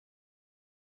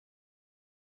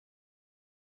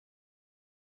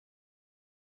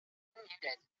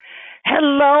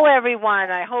Hello,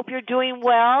 everyone. I hope you're doing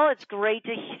well. It's great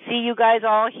to see you guys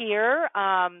all here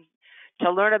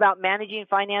to learn about managing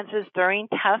finances during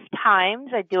tough times.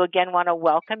 I do again want to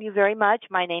welcome you very much.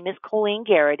 My name is Colleen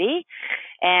Garrity,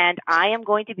 and I am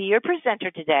going to be your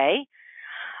presenter today.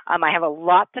 I have a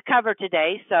lot to cover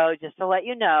today, so just to let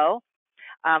you know,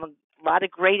 a lot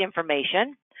of great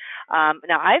information.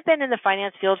 Now, I've been in the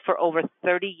finance field for over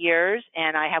 30 years,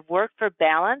 and I have worked for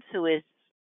Balance,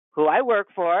 who I work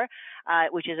for,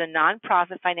 which is a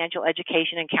nonprofit financial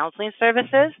education and counseling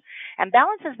services. And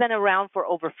Balance has been around for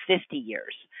over 50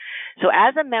 years. So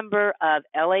as a member of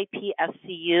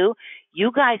LAPFCU,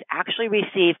 you guys actually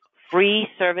receive free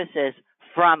services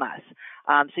from us.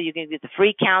 So you can get the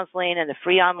free counseling and the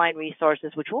free online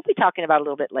resources, which we'll be talking about a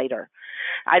little bit later.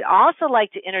 I'd also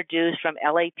like to introduce from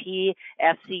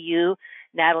LAPFCU,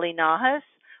 Natalie Nahas,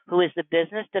 who is the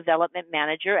Business Development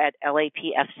Manager at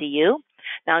LAPFCU.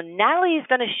 Now, Natalie is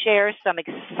going to share some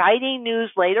exciting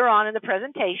news later on in the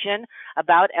presentation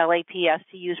about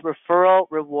LAPFCU's Referral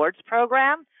Rewards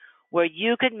Program, where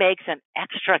you could make some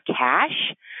extra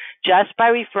cash just by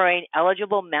referring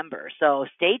eligible members. So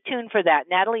stay tuned for that.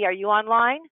 Natalie, are you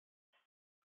online?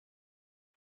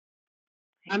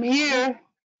 I'm here.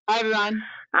 Hi, everyone.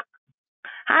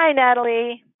 Hi,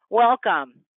 Natalie.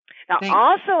 Welcome. Now, Thanks.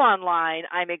 also online,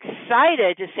 I'm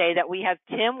excited to say that we have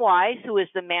Tim Weiss, who is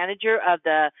the manager of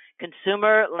the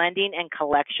Consumer Lending and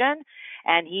Collection,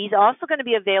 and he's also going to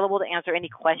be available to answer any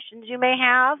questions you may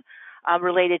have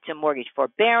related to mortgage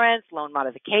forbearance, loan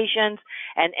modifications,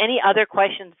 and any other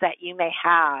questions that you may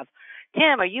have.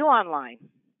 Tim, are you online?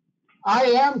 I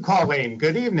am, Colleen.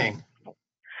 Good evening.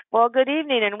 Well, good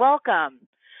evening and welcome.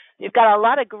 You've got a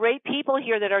lot of great people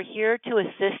here that are here to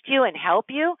assist you and help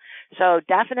you. So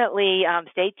definitely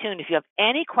stay tuned. If you have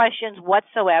any questions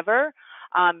whatsoever,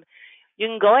 you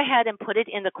can go ahead and put it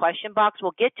in the question box.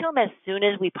 We'll get to them as soon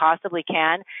as we possibly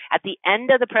can. At the end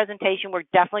of the presentation, we're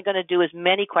definitely going to do as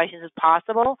many questions as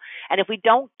possible. And if we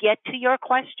don't get to your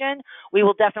question, we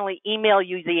will definitely email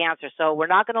you the answer. So we're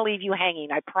not going to leave you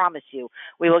hanging, I promise you.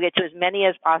 We will get to as many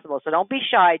as possible. So don't be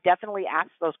shy. Definitely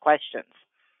ask those questions.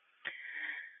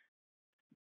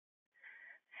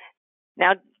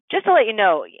 Now, just to let you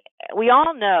know, we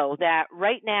all know that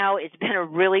right now it's been a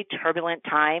really turbulent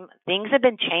time. Things have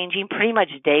been changing pretty much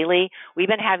daily. We've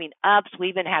been having ups,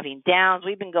 we've been having downs,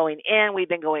 we've been going in, we've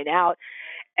been going out.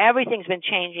 Everything's been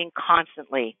changing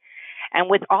constantly. And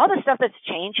with all the stuff that's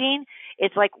changing,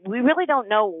 it's like we really don't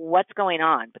know what's going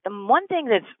on. But the one thing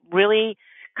that's really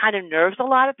kind of nerves a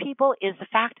lot of people is the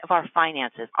fact of our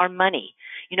finances, our money.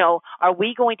 You know, are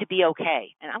we going to be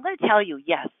okay? And I'm going to tell you,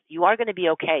 yes, you are going to be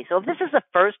okay. So if this is the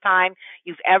first time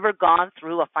you've ever gone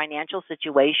through a financial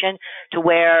situation to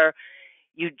where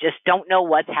you just don't know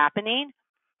what's happening,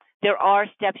 there are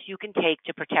steps you can take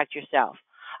to protect yourself.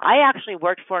 I actually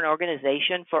worked for an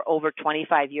organization for over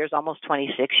 25 years, almost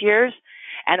 26 years,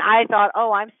 and I thought,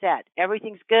 oh, I'm set.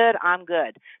 Everything's good. I'm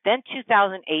good. Then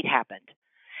 2008 happened.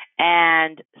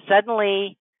 And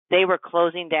suddenly they were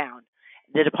closing down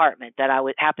the department that I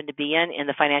happened to be in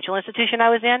the financial institution I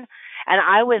was in. And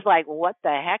I was like, what the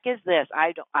heck is this?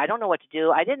 I don't know what to do.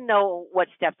 I didn't know what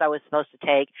steps I was supposed to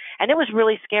take. And it was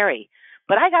really scary.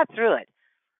 But I got through it.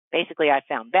 Basically, I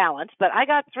found balance, but I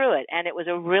got through it. And it was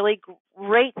a really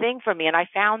great thing for me. And I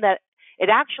found that it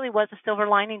actually was a silver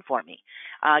lining for me.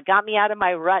 Got me out of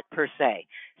my rut, per se.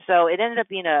 So it ended up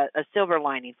being a silver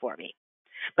lining for me.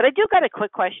 But I do got a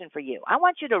quick question for you. I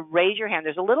want you to raise your hand.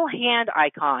 There's a little hand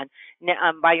icon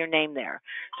by your name there.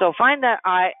 So find the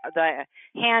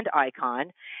hand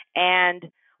icon,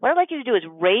 and what I'd like you to do is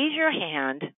raise your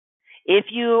hand if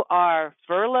you are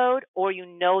furloughed or you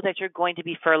know that you're going to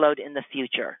be furloughed in the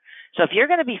future. So if you're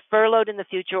going to be furloughed in the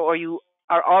future or you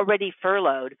are already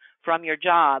furloughed from your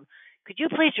job, could you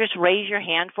please just raise your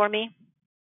hand for me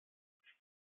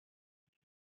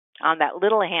on that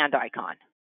little hand icon?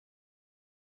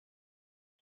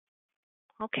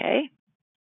 Okay.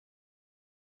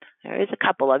 There is a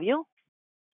couple of you.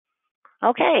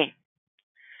 Okay.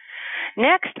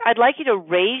 Next, I'd like you to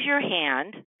raise your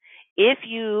hand if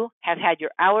you have had your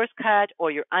hours cut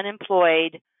or you're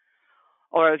unemployed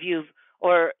or if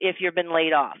you've been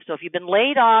laid off. So if you've been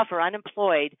laid off or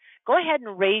unemployed, go ahead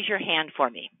and raise your hand for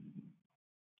me.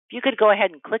 If you could go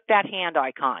ahead and click that hand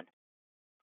icon.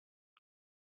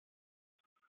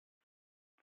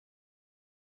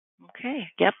 Okay.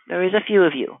 Yep, there is a few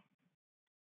of you.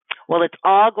 Well, it's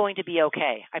all going to be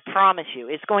okay. I promise you,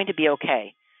 it's going to be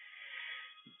okay.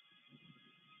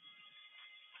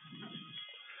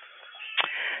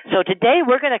 So today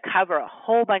we're going to cover a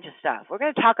whole bunch of stuff. We're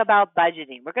going to talk about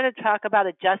budgeting. We're going to talk about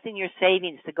adjusting your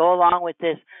savings to go along with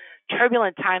this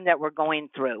turbulent time that we're going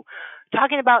through.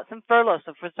 Talking about some furloughs,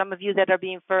 so for some of you that are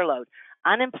being furloughed,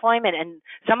 unemployment, and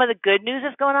some of the good news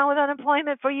that's going on with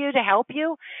unemployment for you to help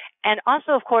you, and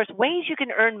also, of course, ways you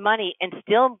can earn money and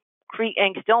still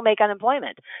make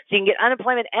unemployment. So you can get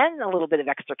unemployment and a little bit of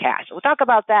extra cash. We'll talk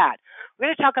about that. We're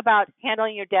going to talk about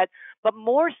handling your debt, but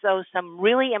more so some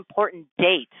really important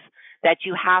dates that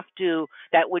you have to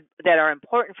that are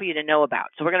important for you to know about.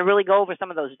 So we're going to really go over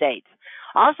some of those dates.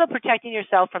 Also protecting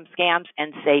yourself from scams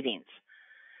and savings.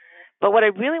 But what I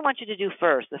really want you to do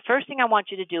first, the first thing I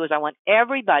want you to do is I want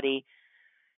everybody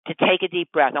to take a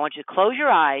deep breath. I want you to close your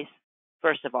eyes,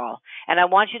 first of all, and I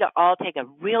want you to all take a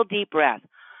real deep breath.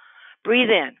 Breathe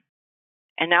in.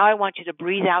 And now I want you to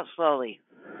breathe out slowly.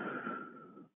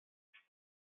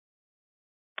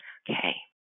 Okay.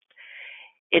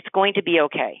 It's going to be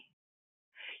okay.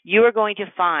 You are going to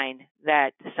find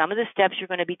that some of the steps you're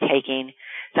going to be taking,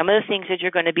 some of the things that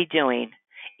you're going to be doing,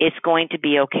 it's going to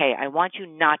be okay. I want you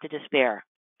not to despair.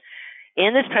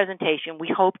 In this presentation,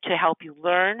 we hope to help you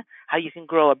learn how you can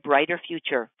grow a brighter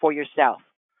future for yourself.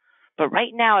 But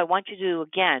right now, I want you to,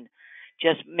 again,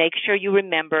 just make sure you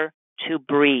remember to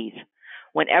breathe.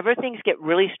 Whenever things get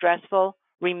really stressful,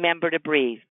 remember to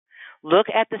breathe. Look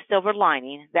at the silver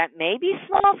lining that may be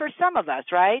small for some of us,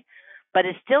 right? But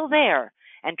it's still there.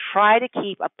 And try to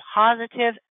keep a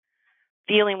positive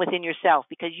feeling within yourself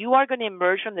because you are going to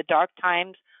emerge from the dark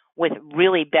times with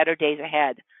really better days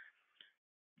ahead.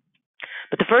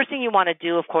 But the first thing you want to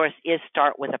do, of course, is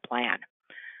start with a plan.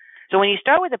 So when you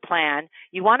start with a plan,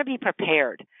 you want to be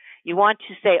prepared. You want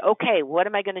to say, okay, what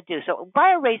am I going to do? So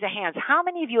by a raise of hands, how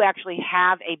many of you actually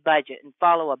have a budget and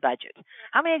follow a budget?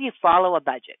 How many of you follow a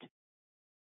budget?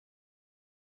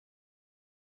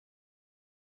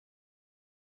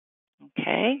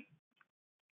 Okay.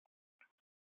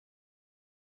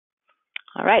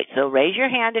 All right, so raise your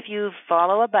hand if you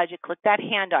follow a budget. Click that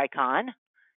hand icon.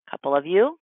 A couple of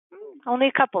you? Only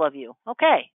a couple of you.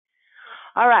 Okay.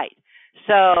 All right.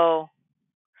 So,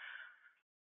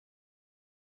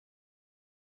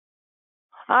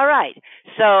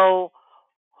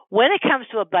 when it comes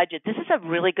to a budget, this is a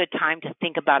really good time to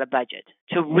think about a budget,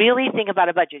 to really think about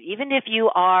a budget. Even if you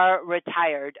are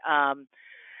retired,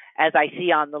 as I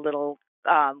see on the little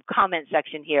comment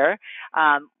section here,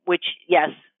 which, yes,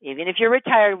 even if you're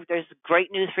retired, there's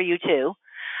great news for you too.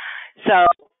 So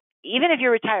even if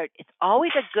you're retired, it's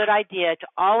always a good idea to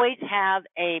always have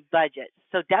a budget.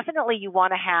 So definitely you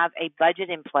want to have a budget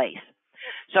in place.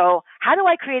 So how do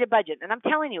I create a budget? And I'm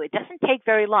telling you, it doesn't take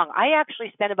very long. I actually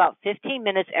spend about 15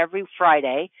 minutes every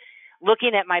Friday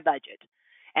looking at my budget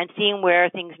and seeing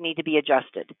where things need to be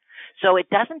adjusted. So it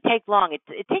doesn't take long.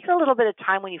 It takes a little bit of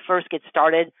time when you first get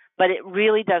started, but it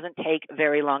really doesn't take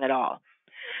very long at all.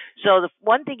 So the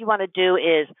one thing you want to do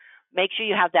is make sure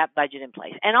you have that budget in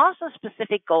place, and also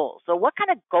specific goals. So what kind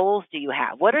of goals do you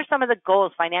have? What are some of the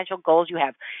goals, financial goals you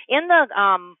have? In the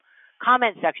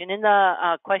comment section, in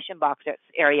the question box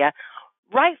area,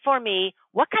 write for me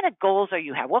what kind of goals are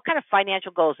you have? What kind of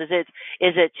financial goals? Is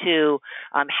it to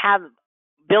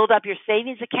build up your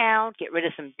savings account, get rid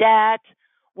of some debt?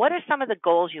 What are some of the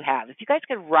goals you have? If you guys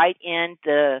could write in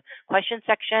the question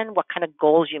section what kind of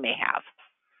goals you may have.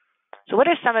 So what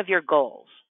are some of your goals?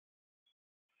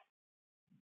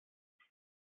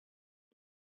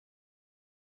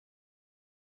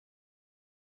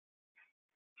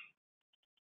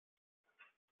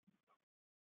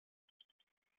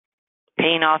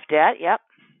 Paying off debt, yep.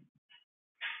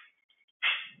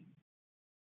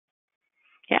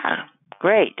 Yeah,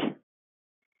 great.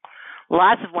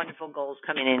 Lots of wonderful goals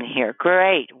coming in here.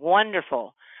 Great,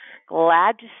 wonderful.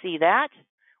 Glad to see that.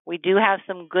 We do have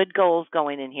some good goals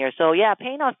going in here. So, yeah,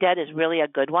 paying off debt is really a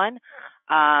good one.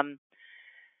 Not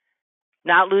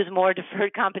lose more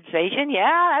deferred compensation.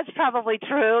 Yeah, that's probably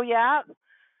true. Yeah,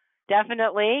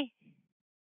 definitely.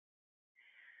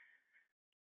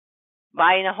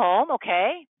 Buying a home,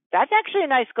 okay. That's actually a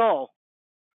nice goal.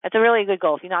 That's a really good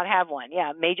goal if you not have one.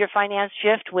 Yeah, major finance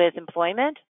shift with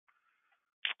employment.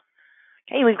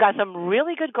 Okay, we've got some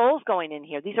really good goals going in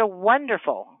here. These are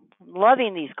wonderful. I'm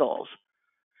loving these goals.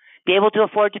 Be able to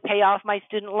afford to pay off my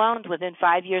student loans within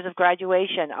 5 years of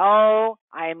graduation. Oh,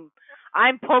 I'm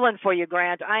pulling for you,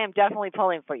 Grant. I am definitely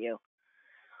pulling for you.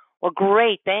 Well,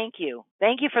 great. Thank you.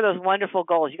 Thank you for those wonderful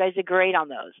goals. You guys did great on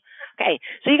those. Okay,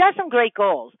 so you got some great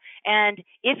goals. And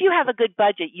if you have a good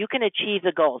budget, you can achieve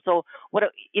the goal. So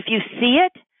if you see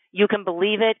it, you can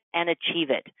believe it and achieve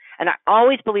it. And I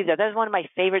always believe that. That's one of my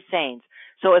favorite sayings.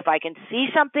 So if I can see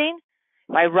something,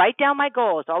 if I write down my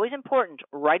goal, it's always important.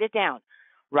 Write it down.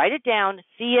 Write it down,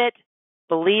 see it,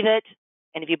 believe it,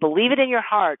 and if you believe it in your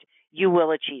heart, you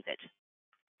will achieve it.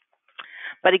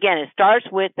 But again, it starts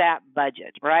with that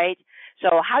budget, right?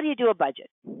 So how do you do a budget?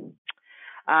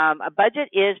 A budget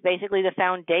is basically the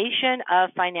foundation of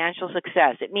financial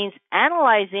success. It means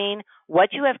analyzing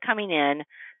what you have coming in,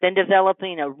 then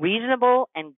developing a reasonable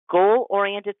and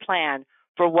goal-oriented plan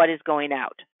for what is going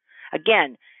out.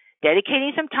 Again,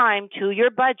 dedicating some time to your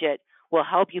budget will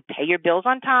help you pay your bills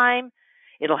on time.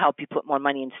 It'll help you put more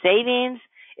money in savings.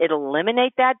 It'll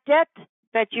eliminate that debt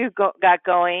that you got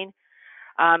going.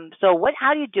 How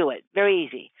do you do it? Very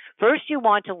easy. First, you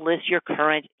want to list your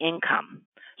current income.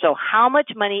 So how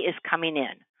much money is coming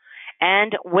in?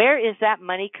 And where is that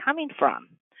money coming from?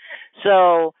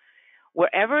 So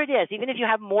wherever it is, even if you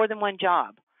have more than one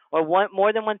job or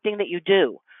more than one thing that you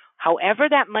do, however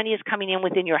that money is coming in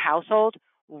within your household,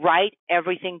 write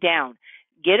everything down.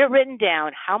 Get it written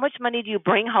down. How much money do you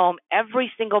bring home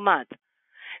every single month?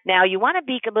 Now, you want to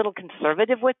be a little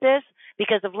conservative with this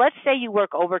because let's say you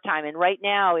work overtime, and right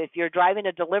now, if you're driving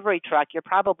a delivery truck, you're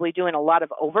probably doing a lot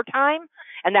of overtime,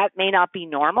 and that may not be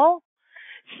normal.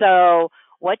 So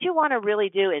what you want to really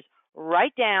do is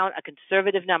write down a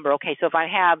conservative number. Okay, so if I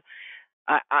have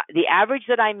the average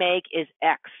that I make is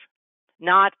X,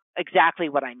 not exactly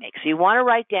what I make. So you want to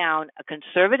write down a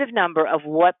conservative number of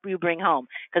what you bring home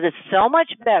because it's so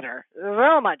much better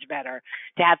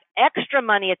to have extra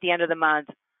money at the end of the month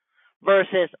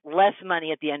versus less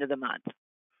money at the end of the month.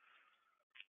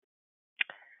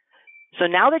 So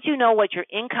now that you know what your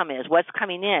income is, what's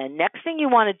coming in, next thing you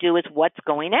want to do is what's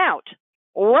going out.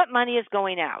 What money is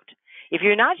going out? If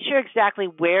you're not sure exactly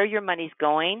where your money's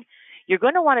going, you're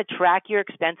going to want to track your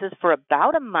expenses for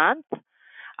about a month.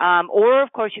 Or,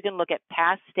 of course, you can look at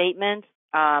past statements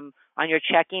on your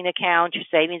checking accounts, your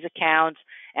savings accounts,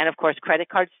 and, of course, credit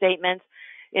card statements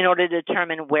in order to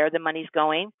determine where the money's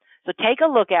going. So take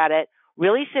a look at it.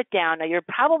 Really sit down. Now, you're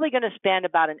probably going to spend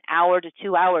about an hour to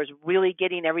 2 hours really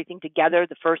getting everything together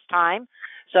the first time.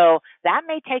 So that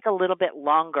may take a little bit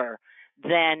longer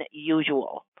than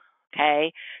usual,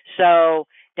 okay? So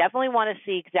definitely want to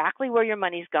see exactly where your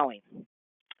money's going.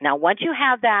 Now, once you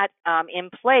have that in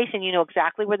place and you know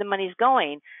exactly where the money's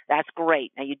going, that's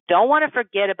great. Now, you don't want to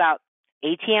forget about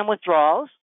ATM withdrawals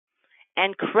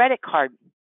and credit card,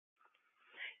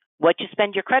 what you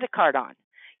spend your credit card on.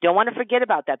 Don't want to forget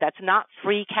about that. That's not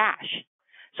free cash.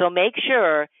 So make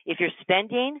sure if you're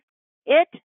spending it,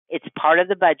 it's part of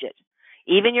the budget.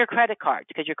 Even your credit card,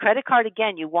 because your credit card,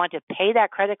 again, you want to pay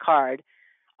that credit card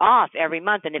off every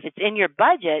month. And if it's in your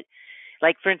budget,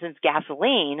 like, for instance,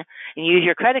 gasoline, and you use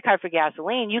your credit card for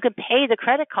gasoline, you can pay the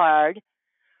credit card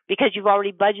because you've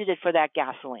already budgeted for that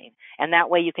gasoline. And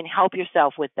that way you can help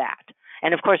yourself with that.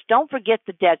 And, of course, don't forget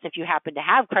the debts if you happen to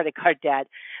have credit card debt,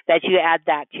 that you add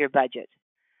that to your budget.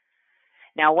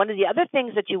 Now, one of the other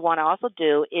things that you want to also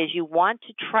do is you want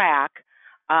to track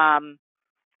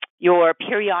your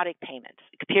periodic payments,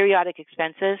 periodic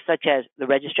expenses such as the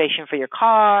registration for your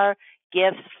car,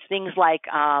 gifts, things like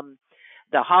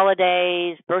the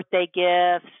holidays, birthday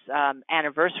gifts,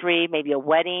 anniversary, maybe a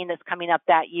wedding that's coming up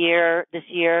this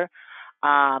year.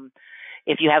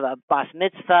 If you have a bar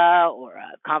mitzvah or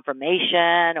a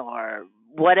confirmation or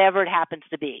whatever it happens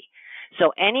to be.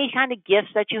 So any kind of gifts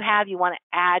that you have, you want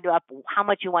to add up how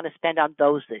much you want to spend on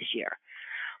those this year.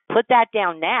 Put that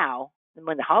down now, and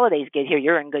when the holidays get here,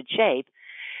 you're in good shape.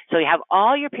 So you have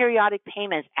all your periodic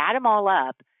payments, add them all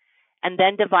up, and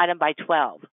then divide them by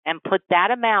 12 and put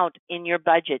that amount in your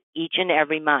budget each and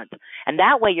every month. And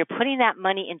that way you're putting that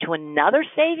money into another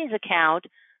savings account,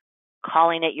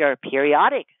 calling it your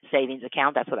periodic savings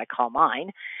account. That's what I call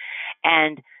mine.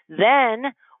 And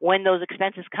then when those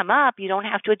expenses come up, you don't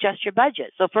have to adjust your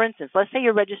budget. So, for instance, let's say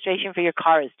your registration for your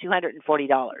car is $240.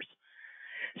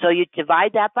 So you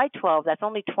divide that by 12. That's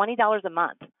only $20 a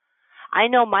month. I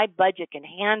know my budget can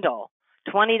handle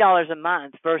 $20 a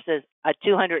month versus a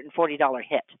 $240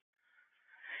 hit.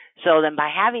 So then by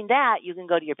having that, you can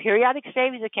go to your periodic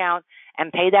savings account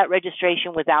and pay that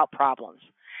registration without problems.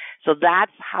 So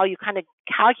that's how you kind of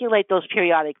calculate those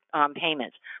periodic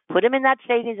payments. Put them in that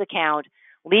savings account,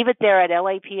 leave it there at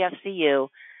LAPFCU,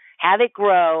 have it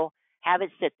grow, have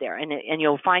it sit there, and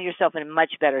you'll find yourself in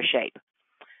much better shape.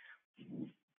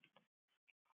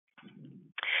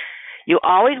 You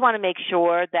always want to make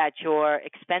sure that your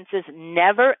expenses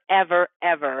never, ever,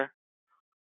 ever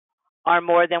are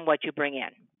more than what you bring in.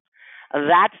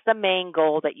 That's the main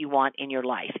goal that you want in your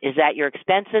life, is that your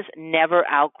expenses never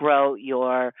outgrow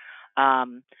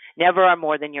never are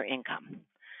more than your income.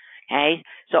 Okay?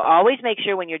 So always make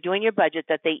sure when you're doing your budget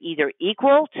that they either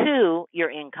equal to your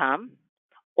income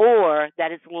or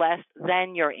that it's less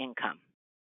than your income.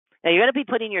 Now, you're going to be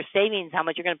putting your savings, how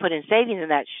much you're going to put in savings in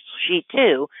that sheet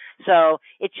too, so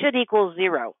it should equal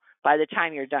zero. by the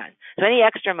time you're done. So any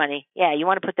extra money, yeah, you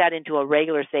want to put that into a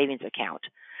regular savings account.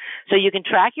 So you can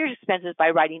track your expenses by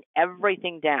writing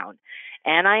everything down.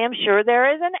 And I am sure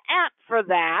there is an app for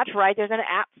that, right? There's an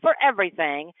app for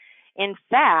everything. In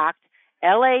fact,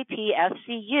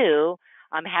 LAPFCU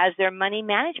has their money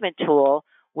management tool,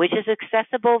 which is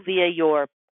accessible via your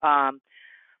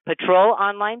Patrol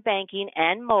online banking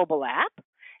and mobile app.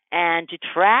 And to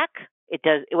track,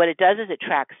 what it does is it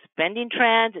tracks spending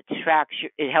trends.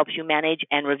 It helps you manage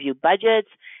and review budgets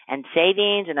and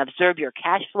savings and observe your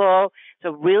cash flow. It's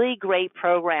a really great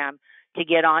program to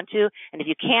get onto. And if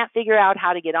you can't figure out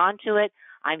how to get onto it,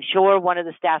 I'm sure one of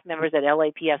the staff members at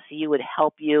LAPFCU would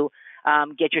help you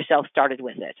get yourself started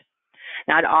with it.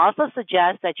 Now, I'd also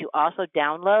suggest that you also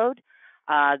download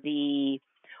the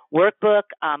Workbook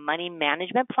Money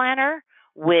Management Planner,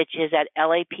 which is at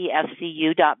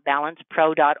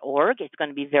lapfcu.balancepro.org. It's going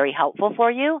to be very helpful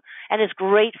for you, and it's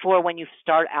great for when you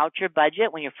start out your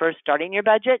budget, when you're first starting your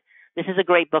budget. This is a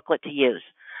great booklet to use.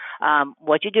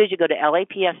 What you do is you go to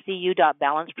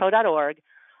lapfcu.balancepro.org.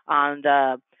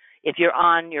 If you're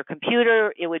on your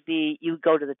computer, it would be you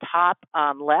go to the top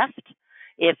left.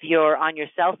 If you're on your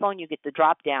cell phone, you get the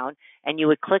drop down, and you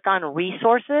would click on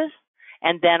Resources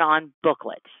and then on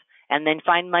Booklets. And then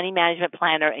find Money Management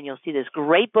Planner, and you'll see this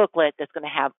great booklet that's going to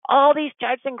have all these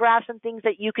charts and graphs and things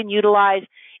that you can utilize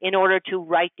in order to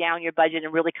write down your budget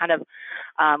and really kind of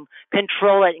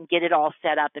control it and get it all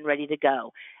set up and ready to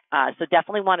go. So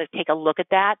definitely want to take a look at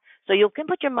that. So you can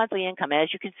put your monthly income,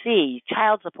 as you can see,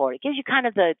 child support. It gives you kind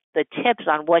of the tips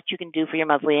on what you can do for your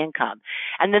monthly income.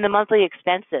 And then the monthly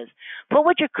expenses. Put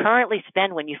what you currently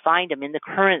spend when you find them in the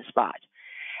current spot.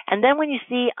 And then when you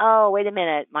see, oh, wait a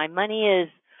minute, my money is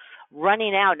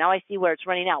running out. Now I see where it's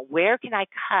running out. Where can I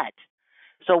cut?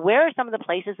 So where are some of the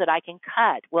places that I can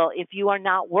cut? Well, if you are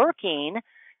not working,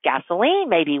 gasoline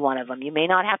may be one of them. You may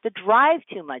not have to drive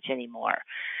too much anymore.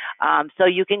 So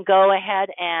you can go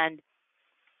ahead and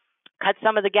cut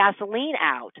some of the gasoline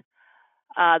out.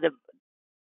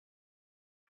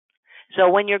 So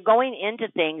when you're going into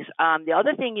things, the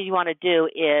other thing you want to do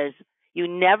is you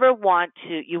want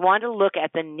to look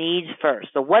at the needs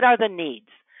first. So what are the needs?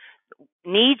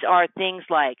 Needs are things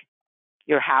like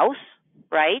your house,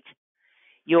 right?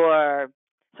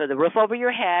 So the roof over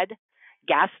your head,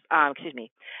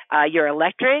 your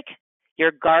electric,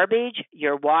 your garbage,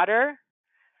 your water.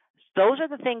 Those are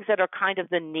the things that are kind of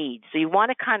the needs. So you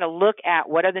want to kind of look at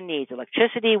what are the needs: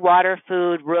 electricity, water,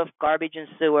 food, roof, garbage and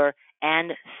sewer,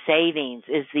 and savings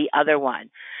is the other one.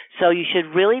 So you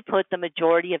should really put the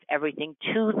majority of everything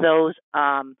to those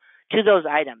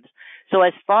items. So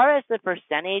as far as the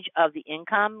percentage of the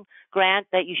income grant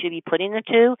that you should be putting it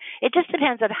to, it just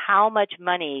depends on how much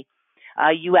money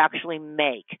you actually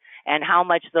make and how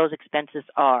much those expenses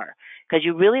are, because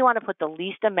you really want to put the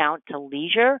least amount to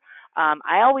leisure.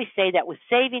 I always say that with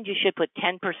savings, you should put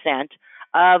 10%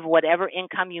 of whatever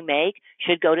income you make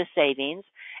should go to savings.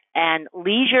 And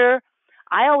leisure,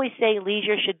 I always say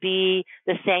leisure should be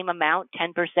the same amount,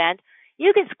 10%.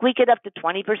 You can squeak it up to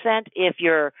 20% if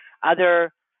your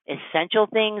other essential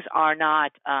things are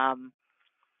not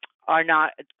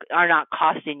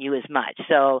costing you as much.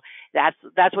 So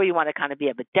that's where you want to kind of be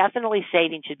at. But definitely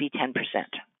saving should be 10%.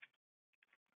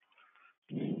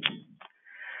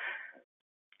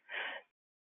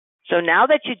 So now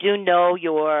that you do know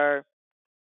your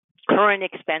current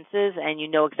expenses and you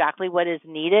know exactly what is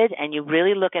needed, and you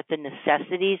really look at the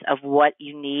necessities of what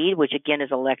you need, which again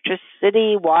is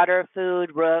electricity, water,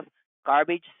 food, roof,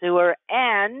 garbage, sewer,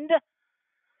 and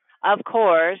of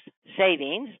course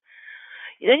savings,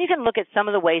 then you can look at some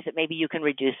of the ways that maybe you can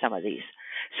reduce some of these.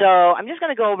 So I'm just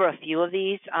going to go over a few of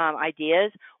these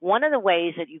ideas. One of the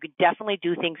ways that you could definitely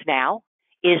do things now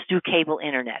is through cable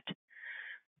internet.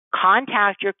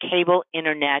 Contact your cable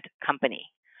internet company.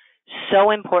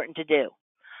 So important to do.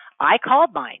 I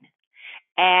called mine,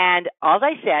 and all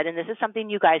I said, and this is something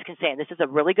you guys can say, and this is a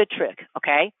really good trick,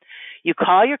 okay? You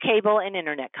call your cable and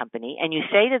internet company, and you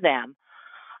say to them,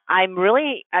 my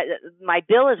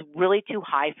bill is really too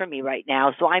high for me right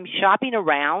now, so I'm shopping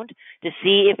around to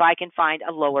see if I can find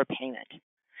a lower payment.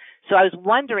 So I was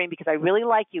wondering, because I really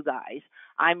like you guys,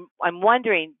 I'm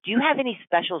wondering, do you have any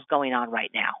specials going on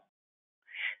right now?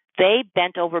 They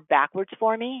bent over backwards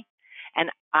for me, and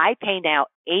I pay now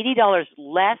 $80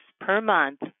 less per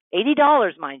month,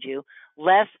 $80, mind you,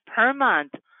 less per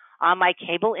month on my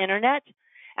cable internet,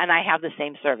 and I have the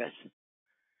same service.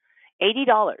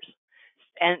 $80.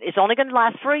 And it's only going to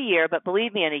last for a year, but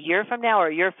believe me, in a year from now or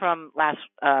a year from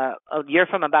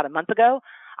about a month ago,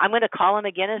 I'm going to call them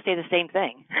again and say the same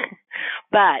thing.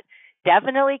 But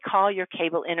definitely call your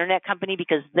cable internet company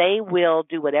because they will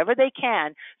do whatever they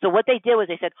can. So what they did was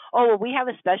they said, oh, well, we have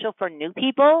a special for new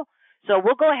people, so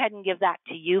we'll go ahead and give that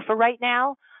to you for right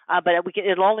now, but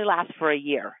it'll only last for a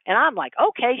year. And I'm like,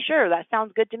 okay, sure, that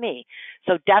sounds good to me.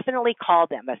 So definitely call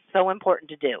them. That's so important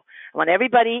to do. I want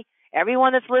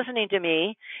everyone that's listening to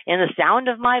me in the sound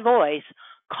of my voice,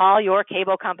 call your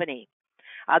cable company.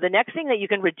 The next thing that you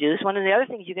can reduce, one of the other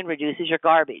things you can reduce is your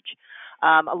garbage.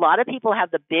 A lot of people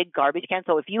have the big garbage can.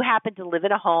 So if you happen to live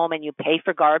in a home and you pay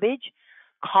for garbage,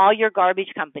 call your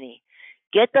garbage company.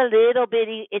 Get the little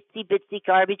bitty, itsy bitsy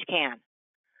garbage can.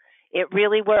 It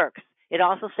really works. It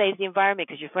also saves the environment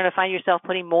because you're going to find yourself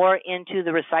putting more into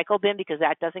the recycle bin because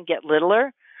that doesn't get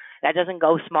littler. That doesn't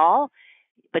go small,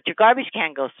 but your garbage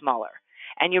can goes smaller.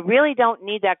 And you really don't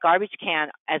need that garbage can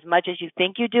as much as you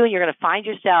think you do. You're going to find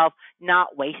yourself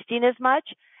not wasting as much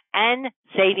and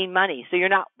saving money. So you're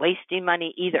not wasting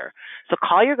money either. So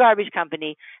call your garbage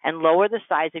company and lower the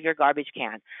size of your garbage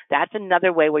can. That's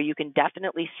another way where you can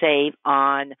definitely save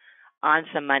on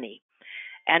some money.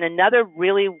 And another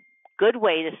really good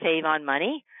way to save on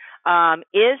money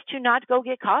is to not go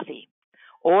get coffee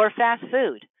or fast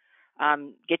food.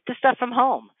 Get the stuff from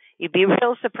home. You'd be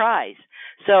real surprised.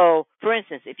 So, for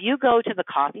instance, if you go to the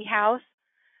coffee house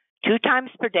 2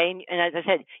 times per day, and as I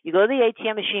said, you go to the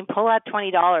ATM machine, pull out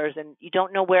 $20, and you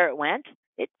don't know where it went,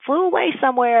 it flew away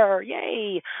somewhere.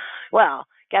 Yay! Well,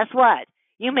 guess what?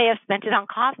 You may have spent it on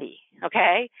coffee.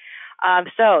 Okay.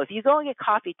 So if you go and get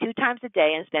coffee 2 times a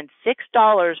day and spend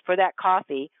 $6 for that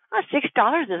coffee,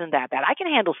 $6 isn't that bad. I can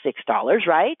handle $6,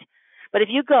 right? But if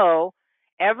you go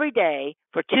every day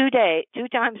for 2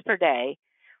 times per day,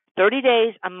 30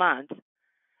 days a month,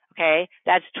 okay,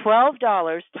 that's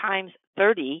 $12 times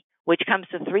 30, which comes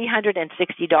to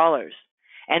 $360.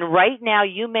 And right now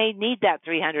you may need that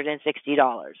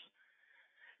 $360.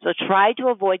 So try to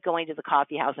avoid going to the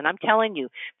coffee house. And I'm telling you,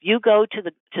 if you go to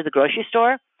the grocery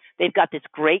store, they've got this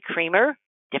great creamer,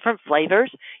 different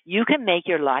flavors. You can make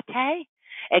your latte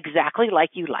exactly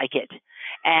like you like it.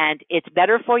 And it's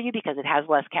better for you because it has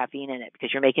less caffeine in it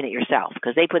because you're making it yourself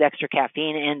because they put extra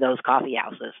caffeine in those coffee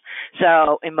houses.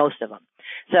 So in most of them.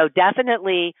 So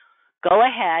definitely go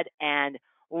ahead and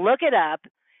look it up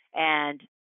and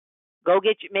go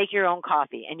make your own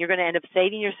coffee, and you're going to end up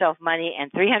saving yourself money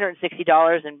and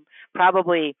 $360 and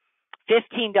probably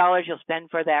 $15 you'll spend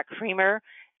for that creamer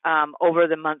over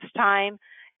the month's time,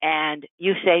 and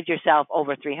you saved yourself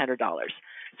over $300.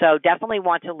 So definitely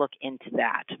want to look into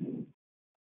that.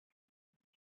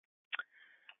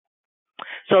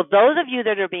 So those of you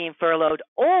that are being furloughed,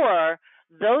 or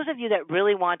those of you that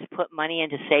really want to put money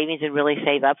into savings and really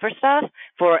save up for stuff,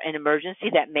 for an emergency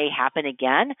that may happen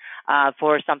again,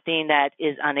 for something that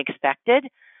is unexpected,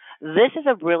 this is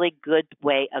a really good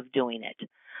way of doing it.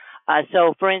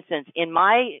 So, for instance, in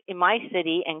my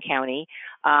city and county,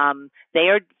 they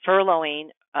are furloughing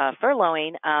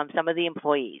some of the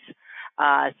employees.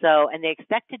 And they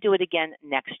expect to do it again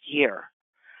next year.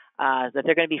 That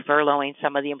they're going to be furloughing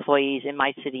some of the employees in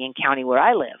my city and county where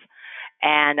I live.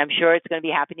 And I'm sure it's going to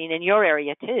be happening in your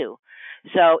area too.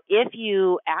 So if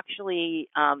you actually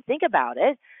think about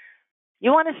it,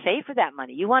 you want to save for that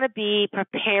money. You want to be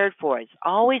prepared for it. It's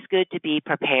always good to be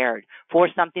prepared for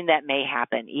something that may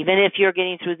happen. Even if you're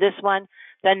getting through this one,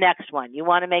 the next one. You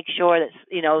want to make sure that,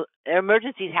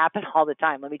 emergencies happen all the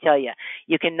time. Let me tell you,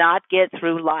 you cannot get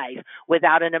through life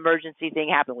without an emergency thing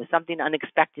happen, with something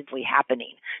unexpectedly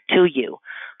happening to you.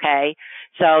 Okay?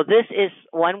 So this is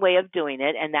one way of doing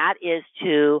it, and that is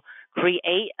to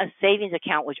create a savings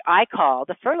account, which I call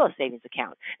the furlough savings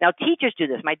account. Now, teachers do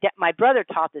this. My brother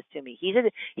taught this to me. He's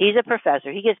a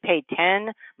professor. He gets paid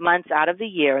 10 months out of the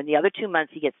year, and the other 2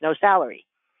 months he gets no salary.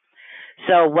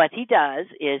 So what he does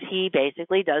is he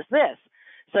basically does this.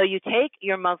 So you take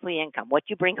your monthly income, what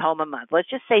you bring home a month. Let's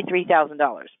just say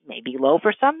 $3,000. Maybe low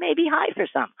for some, maybe high for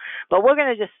some. But we're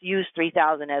going to just use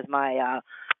 $3,000 as my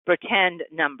pretend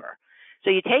number. So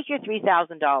you take your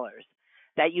 $3,000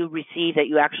 that you receive, that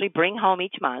you actually bring home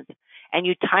each month, and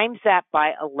you times that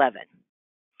by 11.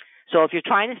 So if you're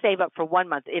trying to save up for 1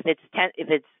 month, if it's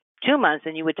 2 months,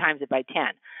 then you would times it by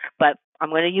 10. But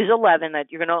I'm going to use 11,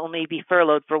 that you're going to only be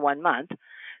furloughed for 1 month.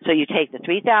 So you take the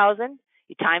 $3,000,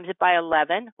 you times it by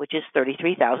 11, which is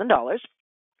 $33,000,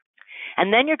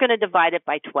 and then you're going to divide it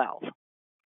by 12.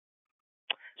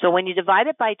 So when you divide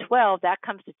it by 12, that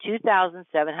comes to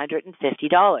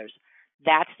 $2,750.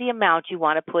 That's the amount you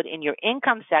want to put in your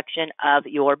income section of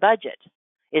your budget,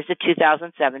 is the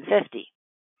 $2,750.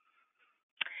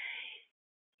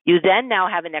 You then now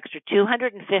have an extra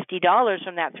 $250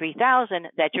 from that $3,000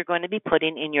 that you're going to be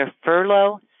putting in your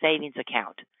furlough savings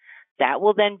account. That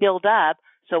will then build up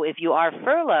So if you are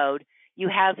furloughed, you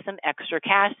have some extra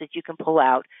cash that you can pull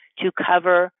out to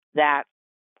cover that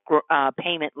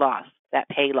payment loss, that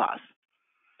pay loss.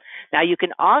 Now, you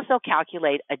can also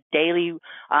calculate a daily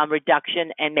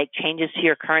reduction and make changes to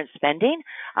your current spending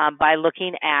by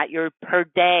looking at your per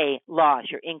day loss,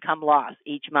 your income loss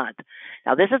each month.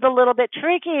 Now, this is a little bit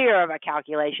trickier of a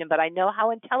calculation, but I know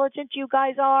how intelligent you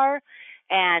guys are,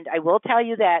 and I will tell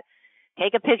you that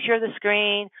take a picture of the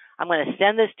screen. I'm going to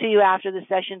send this to you after the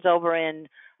session's over, in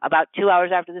about 2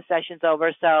 hours after the session's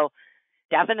over. So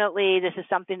definitely this is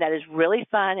something that is really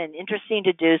fun and interesting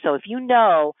to do. So if you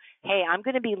know, hey, I'm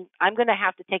going to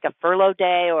have to take a furlough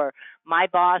day, or my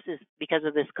boss is, because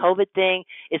of this COVID thing,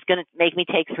 is going to make me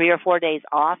take 3 or 4 days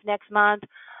off next month,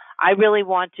 I really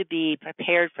want to be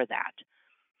prepared for that.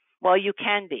 Well, you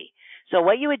can be. So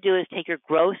what you would do is take your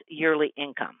gross yearly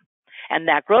income. And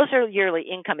that gross yearly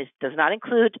income does not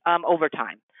include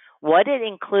overtime. What it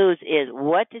includes is,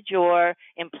 what did your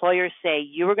employer say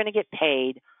you were going to get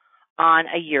paid on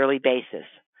a yearly basis,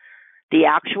 the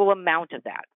actual amount of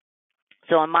that.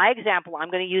 So in my example, I'm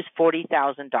going to use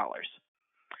 $40,000.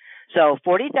 So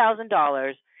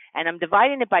 $40,000, and I'm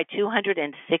dividing it by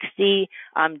 260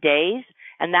 days,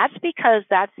 and that's because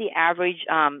that's the average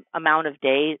amount of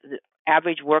days, the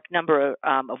average work number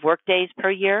of work days per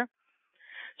year.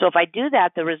 So if I do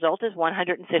that, the result is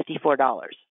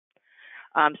 $154.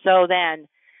 So then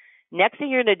next thing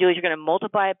you're going to do is you're going to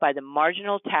multiply it by the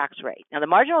marginal tax rate. Now, the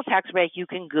marginal tax rate you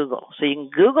can Google. So you can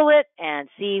Google it and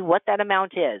see what that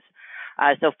amount is.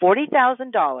 So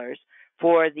 $40,000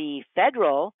 for the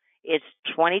federal, it's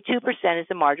 22% is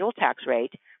the marginal tax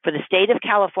rate. For the state of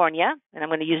California, and I'm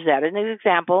going to use that as an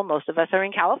example, most of us are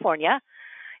in California,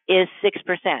 is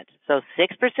 6%. So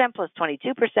 6% plus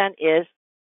 22% is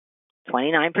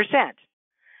 29%.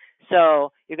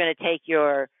 So you're going to take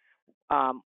your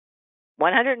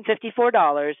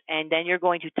 $154, and then you're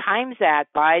going to times that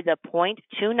by the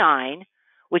 0.29,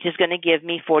 which is going to give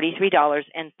me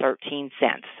 $43.13.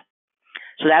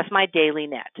 So that's my daily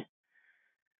net.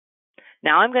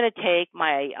 Now I'm going to take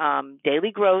my daily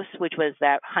gross, which was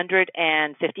that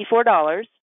 $154,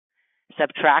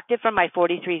 subtract it from my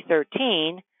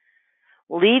 $43.13,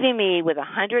 leaving me with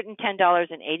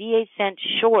 $110.88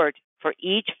 short for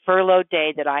each furlough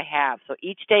day that I have. So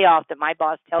each day off that my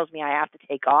boss tells me I have to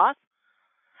take off,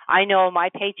 I know my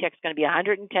paycheck's going to be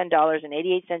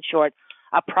 $110.88 short,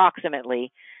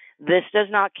 approximately. This does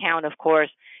not count, of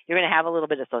course. You're going to have a little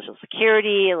bit of Social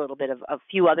Security, a little bit of a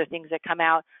few other things that come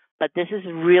out, but this is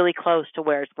really close to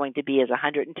where it's going to be, is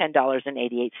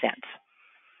 $110.88.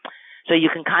 So you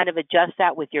can kind of adjust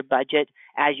that with your budget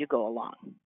as you go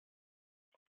along.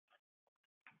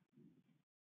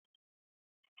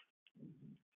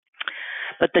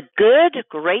 But the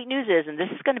great news is, and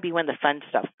this is going to be when the fun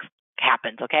stuff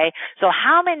happens, okay? So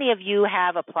how many of you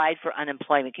have applied for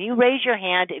unemployment? Can you raise your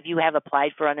hand if you have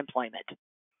applied for unemployment?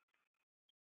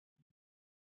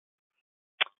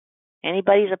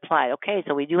 Anybody's applied? Okay,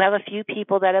 so we do have a few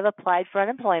people that have applied for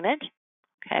unemployment,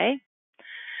 okay?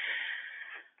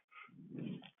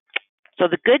 So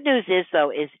the good news is, though,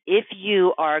 is if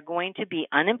you are going to be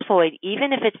unemployed,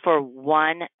 even if it's for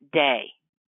 1 day,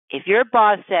 if your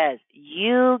boss says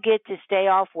you get to stay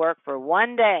off work for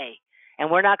 1 day and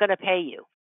we're not going to pay you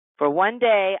for 1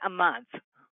 day a month,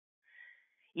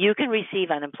 you can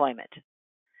receive unemployment.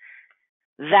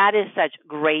 That is such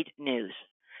great news.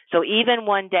 So even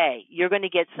 1 day, you're going to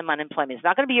get some unemployment. It's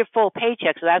not going to be your full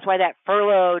paycheck, so that's why that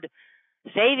furloughed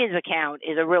savings account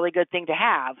is a really good thing to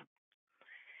have.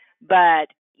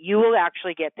 But you will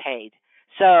actually get paid.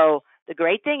 So the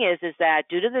great thing is that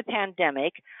due to the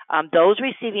pandemic, those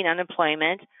receiving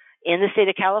unemployment in the state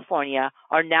of California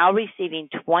are now receiving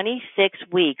 26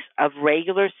 weeks of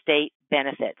regular state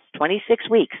benefits, 26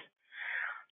 weeks.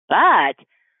 But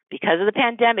because of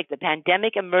the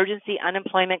Pandemic Emergency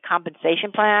Unemployment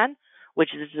Compensation Plan,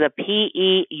 which is the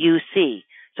PEUC.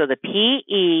 So the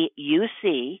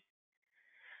PEUC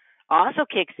also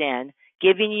kicks in,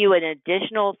 giving you an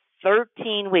additional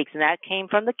 13 weeks, and that came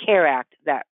from the CARE Act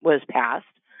that was passed.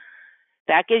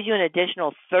 That gives you an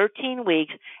additional 13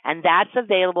 weeks, and that's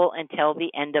available until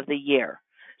the end of the year.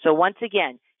 So once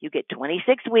again, you get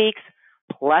 26 weeks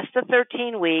plus the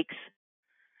 13 weeks,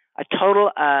 a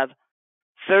total of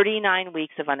 39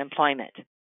 weeks of unemployment.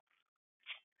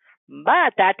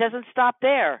 But that doesn't stop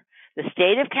there. The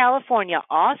state of California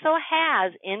also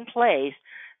has in place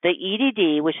the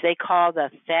EDD, which they call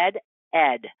the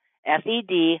FED-ED,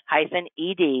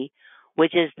 FED-ED,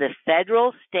 which is the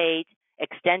Federal State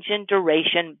Extension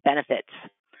Duration Benefits.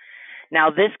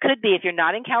 Now, this could be, if you're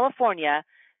not in California,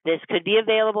 this could be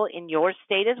available in your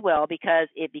state as well, because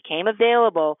it became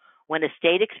available when a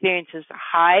state experiences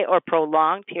high or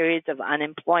prolonged periods of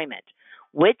unemployment,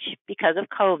 which, because of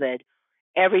COVID,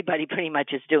 everybody pretty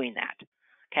much is doing that.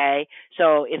 Okay?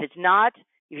 So if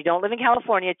you don't live in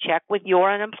California, check with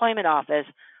your unemployment office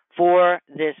for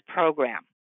this program.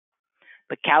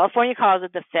 But California calls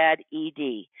it the Fed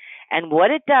ED. And what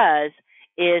it does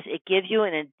is it gives you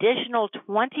an additional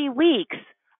 20 weeks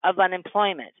of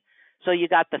unemployment. So you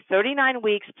got the 39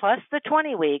 weeks plus the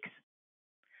 20 weeks.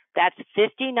 That's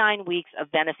 59 weeks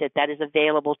of benefit that is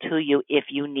available to you if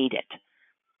you need it.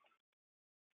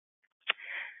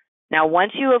 Now,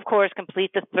 once you, of course,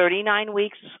 complete the 39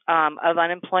 weeks of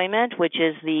unemployment, which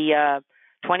is the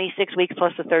 26 weeks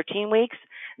plus the 13 weeks,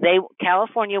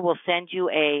 California will send you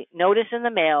a notice in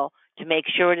the mail to make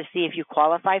sure to see if you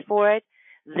qualify for it.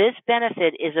 This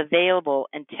benefit is available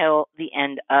until the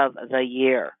end of the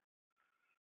year,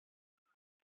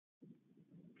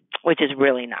 which is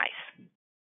really nice.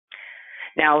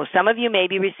 Now, some of you may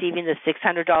be receiving the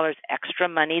 $600 extra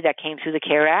money that came through the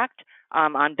CARE Act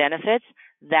on benefits.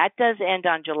 That does end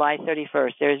on July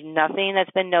 31st. There's nothing that's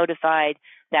been notified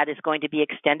that is going to be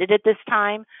extended at this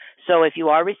time. So if you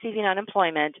are receiving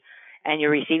unemployment and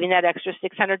you're receiving that extra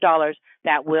 $600,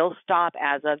 that will stop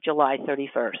as of July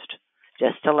 31st,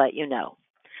 just to let you know.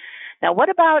 Now, what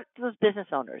about those business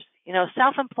owners?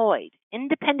 Self-employed,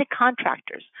 independent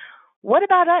contractors. What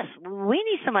about us? We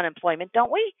need some unemployment,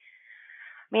 don't we?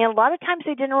 I mean, a lot of times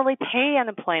they didn't really pay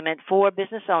unemployment for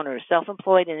business owners,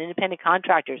 self-employed and independent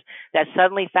contractors that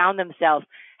suddenly found themselves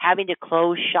having to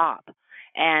close shop.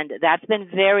 And that's been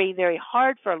very, very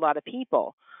hard for a lot of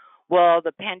people. Well,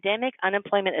 the Pandemic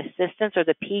Unemployment Assistance, or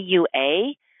the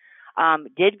PUA,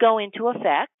 did go into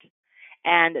effect,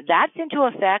 and that's into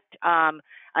effect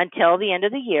until the end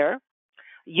of the year.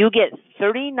 You get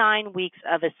 39 weeks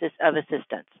of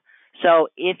assistance. So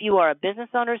if you are a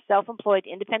business owner, self-employed,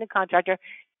 independent contractor,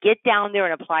 get down there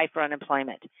and apply for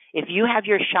unemployment. If you have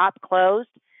your shop closed,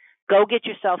 go get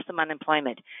yourself some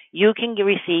unemployment. You can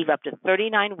receive up to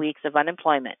 39 weeks of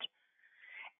unemployment.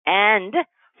 And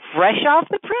fresh off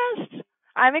the press,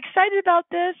 I'm excited about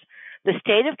this. The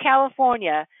state of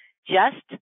California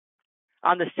just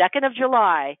on the 2nd of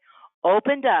July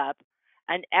opened up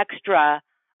an extra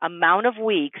amount of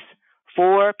weeks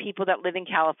for people that live in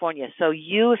California. So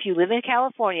if you live in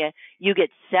California, you get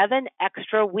 7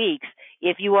 extra weeks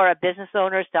if you are a business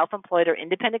owner, self-employed, or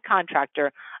independent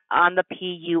contractor on the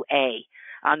PUA,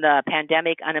 on the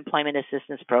Pandemic Unemployment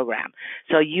Assistance Program.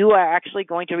 So you are actually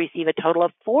going to receive a total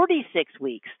of 46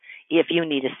 weeks if you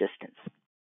need assistance.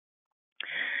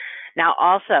 Now,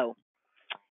 also,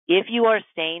 if you are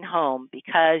staying home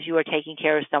because you are taking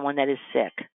care of someone that is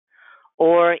sick,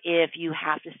 or if you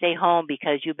have to stay home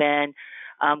because you've been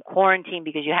quarantined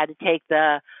because you had to take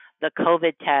the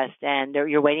COVID test and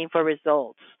you're waiting for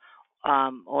results,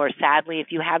 or sadly, if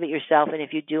you have it yourself, and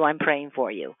if you do, I'm praying for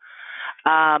you.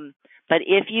 But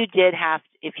if you do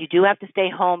have to stay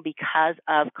home because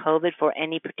of COVID for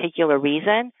any particular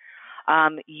reason,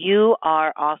 you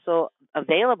are also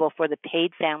available for the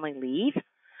paid family leave.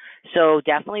 So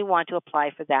definitely want to apply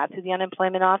for that through the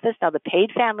unemployment office. Now, the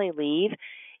paid family leave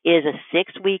is a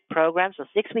 6-week program, so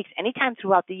 6 weeks anytime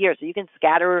throughout the year. So you can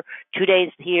scatter 2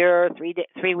 days here, 3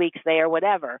 weeks there,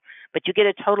 whatever. But you get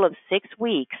a total of 6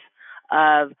 weeks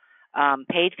of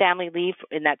paid family leave,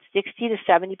 and that's 60 to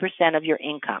 70% of your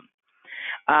income.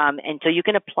 And so you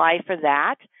can apply for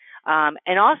that.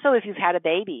 And also, if you've had a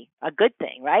baby, a good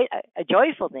thing, right? A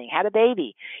joyful thing, had a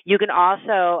baby. You can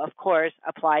also, of course,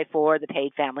 apply for the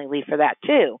paid family leave for that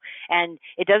too. And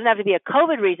it doesn't have to be a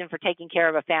COVID reason for taking care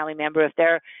of a family member. If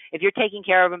you're taking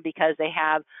care of them because they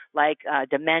have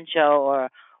dementia or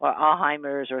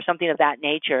Alzheimer's or something of that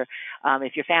nature,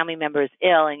 if your family member is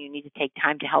ill and you need to take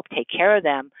time to help take care of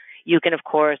them, you can, of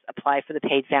course, apply for the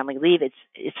paid family leave. It's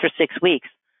for 6 weeks.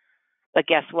 But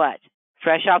guess what?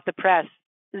 Fresh off the press,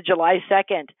 July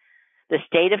 2nd, the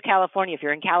state of California, if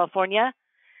you're in California,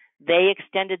 they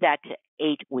extended that to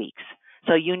 8 weeks.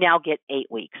 So you now get 8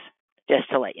 weeks, just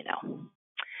to let you know.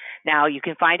 Now, you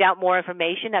can find out more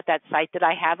information at that site that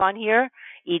I have on here,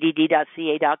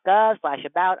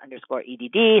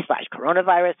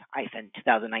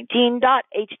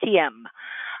 edd.ca.gov/about_EDD/coronavirus-2019.htm.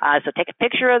 So take a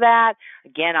picture of that.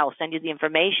 Again, I'll send you the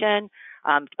information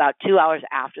about 2 hours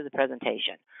after the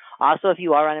presentation. Also, if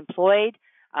you are unemployed,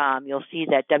 you'll see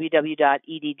that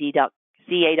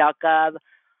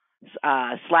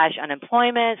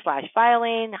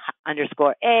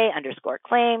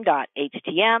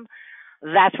www.edd.ca.gov/filing_a_claim.htm.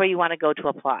 That's where you want to go to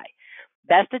apply.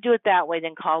 Best to do it that way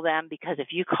than call them, because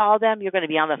if you call them, you're going to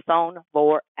be on the phone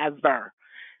forever.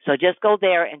 So just go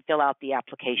there and fill out the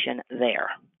application there.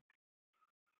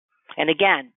 And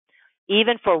again,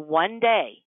 even for one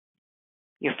day,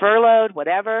 you're furloughed,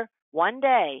 whatever, one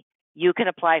day, you can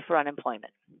apply for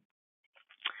unemployment.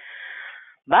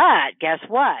 But guess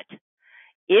what?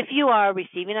 If you are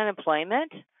receiving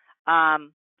unemployment,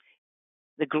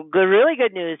 really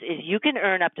good news is you can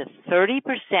earn up to 30%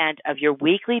 of your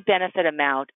weekly benefit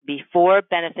amount before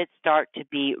benefits start to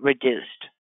be reduced.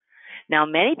 Now,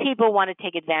 many people want to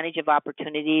take advantage of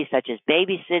opportunities such as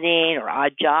babysitting or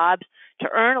odd jobs to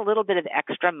earn a little bit of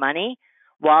extra money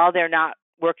while they're not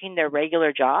working their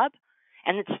regular job,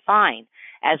 and it's fine.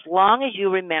 As long as you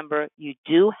remember, you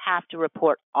do have to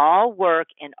report all work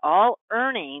and all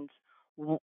earnings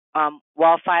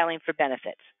while filing for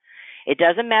benefits. It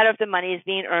doesn't matter if the money is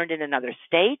being earned in another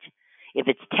state, if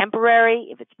it's temporary,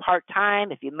 if it's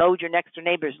part-time, if you mowed your next door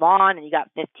neighbor's lawn and you got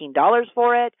 $15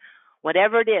 for it,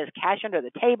 whatever it is, cash under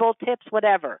the table, tips,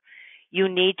 whatever, you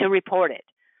need to report it.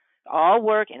 All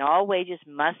work and all wages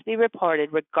must be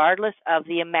reported regardless of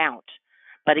the amount.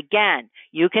 But again,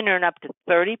 you can earn up to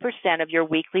 30% of your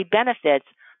weekly benefits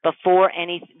before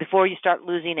you start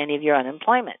losing any of your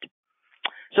unemployment.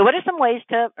 So what are some ways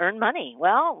to earn money?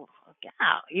 Well,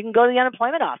 yeah, you can go to the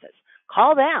unemployment office.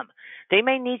 Call them. They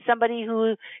may need somebody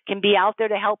who can be out there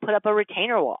to help put up a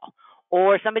retainer wall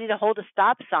or somebody to hold a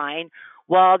stop sign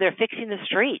while they're fixing the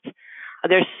street.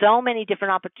 There's so many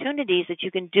different opportunities that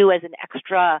you can do as an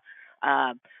extra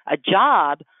a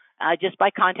job just by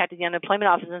contacting the unemployment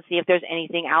office and see if there's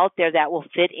anything out there that will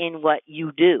fit in what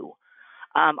you do.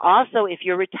 Also, if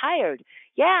you're retired,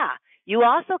 you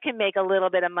also can make a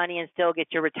little bit of money and still get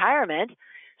your retirement.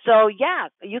 So,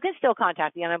 you can still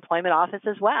contact the unemployment office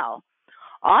as well.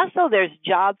 Also, there's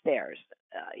job fairs.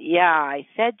 I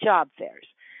said job fairs.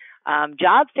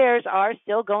 Job fairs are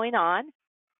still going on,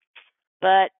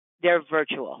 but they're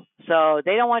virtual. So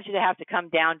they don't want you to have to come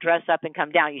down, dress up, and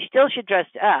come down. You still should dress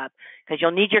up because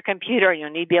you'll need your computer and you'll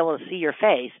need to be able to see your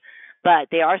face. But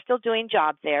they are still doing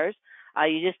job fairs.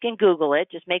 You just can Google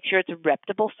it. Just make sure it's a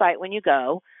reputable site when you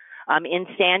go. In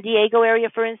San Diego area,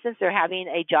 for instance, they're having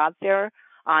a job fair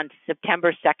on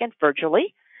September 2nd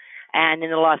virtually. And in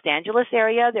the Los Angeles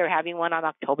area, they're having one on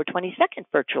October 22nd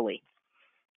virtually,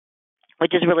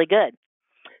 which is really good.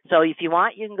 So if you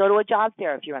want, you can go to a job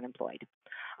fair if you're unemployed.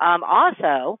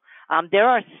 Also, there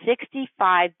are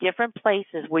 65 different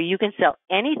places where you can sell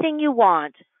anything you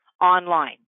want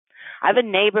online. I have a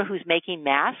neighbor who's making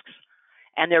masks,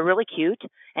 and they're really cute,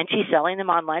 and she's selling them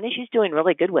online, and she's doing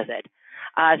really good with it.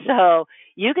 So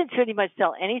you can pretty much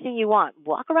sell anything you want.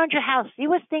 Walk around your house, see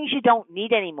what things you don't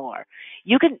need anymore.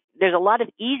 There's a lot of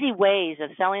easy ways of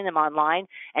selling them online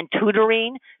and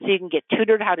tutoring, so you can get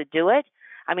tutored how to do it.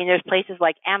 I mean, there's places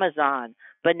like Amazon,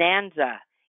 Bonanza,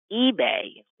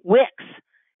 eBay, Wix,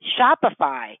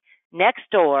 Shopify,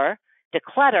 Nextdoor,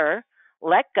 Declutter,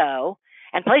 LetGo,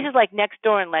 and places like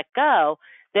Nextdoor and LetGo,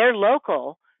 they're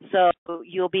local, so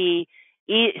you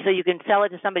can sell it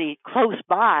to somebody close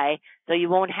by, so you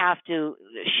won't have to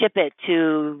ship it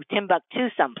to Timbuktu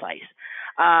someplace.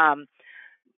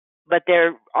 But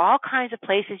there are all kinds of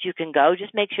places you can go.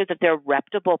 Just make sure that they're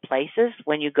reputable places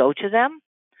when you go to them.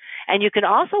 And you can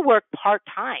also work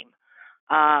part-time.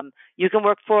 You can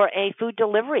work for a food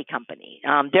delivery company.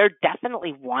 They're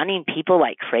definitely wanting people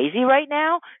like crazy right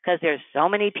now because there's so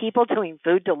many people doing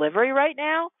food delivery right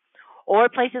now. Or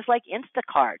places like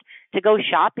Instacart to go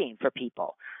shopping for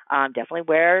people. Definitely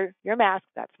wear your mask.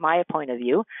 That's my point of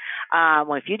view.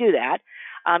 If you do that.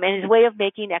 And it's a way of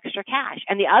making extra cash.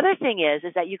 And the other thing is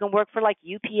that you can work for like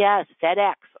UPS,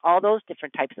 FedEx, all those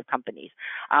different types of companies.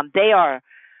 They are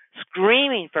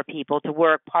screaming for people to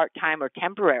work part-time or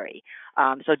temporary.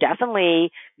 So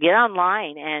definitely get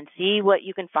online and see what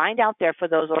you can find out there for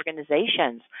those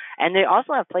organizations. And they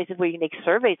also have places where you can make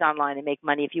surveys online and make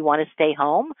money if you want to stay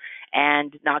home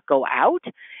and not go out.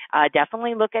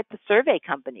 Definitely look at the survey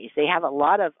companies. They have a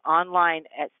lot of online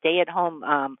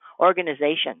stay-at-home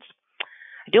organizations.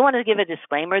 I do want to give a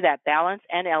disclaimer that Balance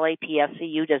and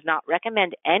LAPFCU does not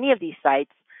recommend any of these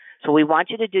sites, so we want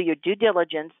you to do your due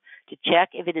diligence to check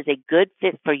if it is a good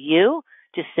fit for you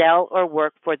to sell or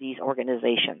work for these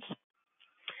organizations.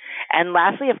 And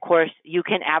lastly, of course, you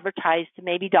can advertise to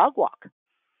maybe dog walk,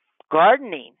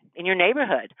 gardening in your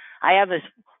neighborhood. I have this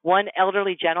one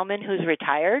elderly gentleman who's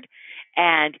retired,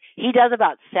 and he does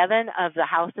about 7 of the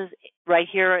houses right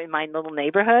here in my little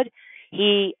neighborhood.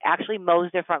 He actually mows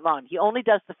their front lawn. He only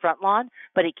does the front lawn,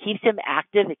 but it keeps him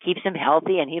active, it keeps him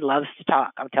healthy, and he loves to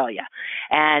talk, I'll tell you.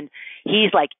 And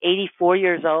he's like 84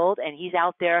 years old, and he's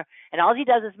out there, and all he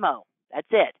does is mow. That's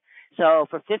it. So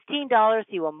for $15,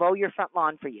 he will mow your front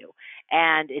lawn for you.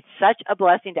 And it's such a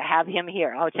blessing to have him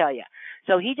here, I'll tell you.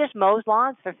 So he just mows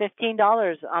lawns for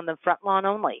 $15 on the front lawn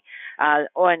only.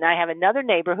 And I have another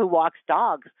neighbor who walks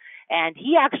dogs, and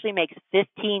he actually makes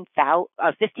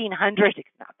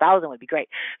 $1,500 would be great,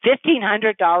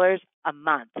 $1,500 a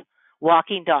month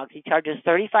walking dogs. He charges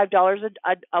 $35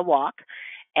 a walk,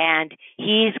 and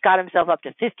he's got himself up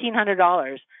to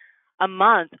 $1,500 a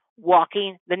month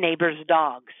walking the neighbors'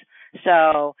 dogs.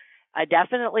 So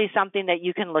definitely something that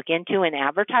you can look into and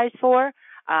advertise for.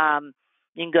 You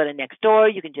can go to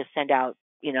Nextdoor. You can just send out,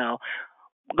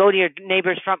 go to your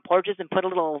neighbors' front porches and put a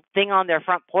little thing on their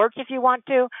front porch if you want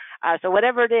to. So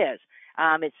whatever it is,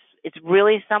 it's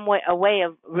really a way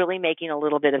of really making a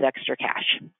little bit of extra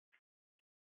cash.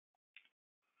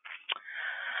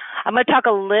 I'm going to talk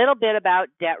a little bit about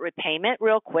debt repayment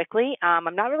real quickly.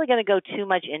 I'm not really going to go too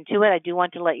much into it. I do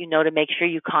want to let you know to make sure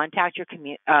you contact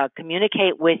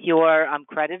communicate with your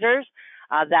creditors.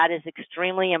 That is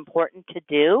extremely important to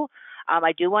do.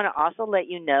 I do want to also let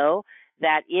you know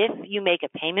that if you make a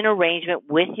payment arrangement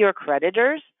with your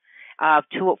creditors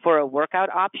for a workout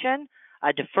option,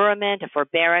 a deferment, a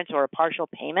forbearance, or a partial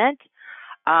payment,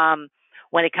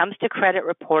 when it comes to credit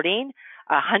reporting,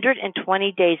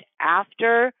 120 days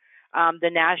after the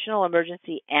national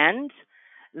emergency ends,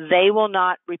 they will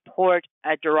not report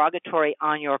a derogatory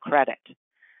on your credit.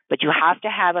 But you have to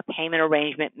have a payment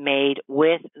arrangement made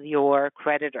with your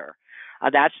creditor.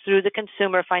 That's through the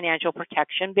Consumer Financial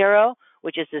Protection Bureau,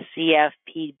 which is the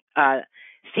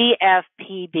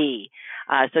CFPB.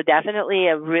 So definitely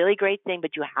a really great thing,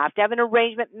 but you have to have an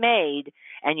arrangement made,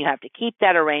 and you have to keep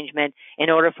that arrangement in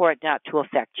order for it not to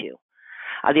affect you.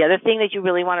 The other thing that you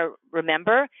really want to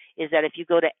remember is that if you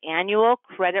go to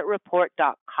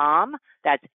annualcreditreport.com,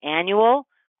 that's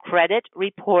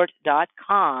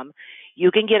annualcreditreport.com,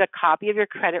 you can get a copy of your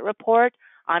credit report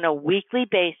on a weekly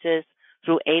basis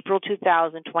through April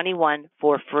 2021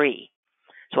 for free.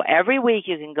 So every week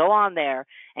you can go on there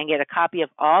and get a copy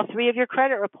of all 3 of your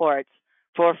credit reports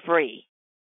for free.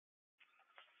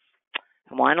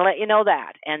 I want to let you know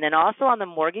that. And then also on the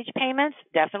mortgage payments,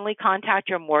 definitely contact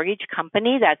your mortgage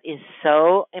company. That is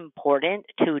so important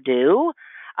to do.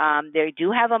 They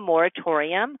do have a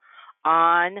moratorium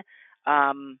on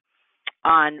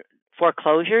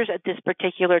foreclosures at this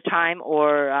particular time,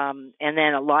 and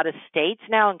then a lot of states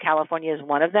now, and California is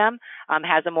one of them,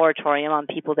 has a moratorium on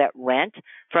people that rent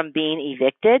from being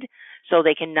evicted. So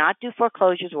they cannot do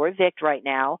foreclosures or evict right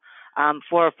now.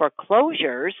 For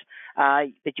foreclosures,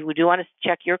 but you do want to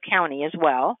check your county as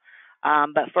well.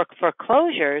 But for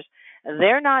foreclosures,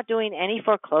 they're not doing any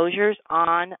foreclosures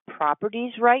on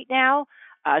properties right now.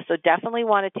 So definitely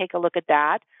want to take a look at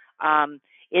that.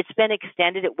 It's been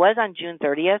extended. It was on June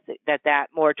 30th that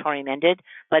moratorium ended,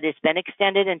 but it's been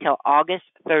extended until August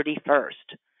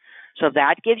 31st. So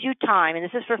that gives you time, and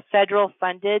this is for federal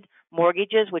funded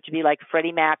mortgages, which would be like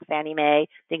Freddie Mac, Fannie Mae,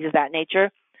 things of that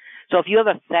nature. So if you have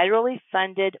a federally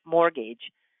funded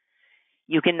mortgage,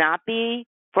 you cannot be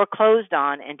foreclosed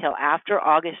on until after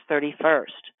August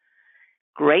 31st.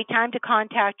 Great time to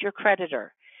contact your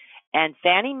creditor. And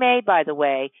Fannie Mae, by the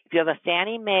way, if you have a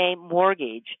Fannie Mae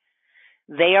mortgage,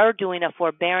 they are doing a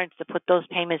forbearance to put those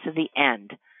payments at the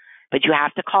end, but you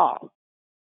have to call.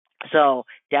 So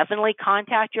definitely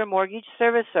contact your mortgage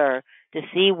servicer to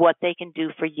see what they can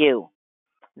do for you.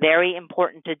 Very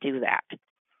important to do that.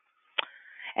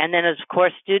 And then, of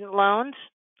course, student loans.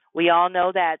 We all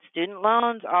know that student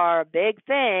loans are a big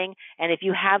thing, and if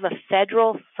you have a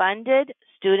federal funded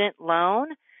student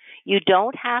loan, you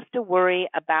don't have to worry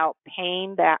about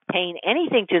paying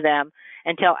anything to them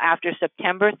until after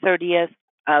September 30th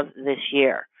of this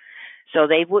year. So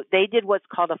they did what's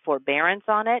called a forbearance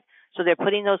on it, so they're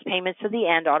putting those payments to the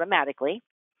end automatically.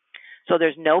 So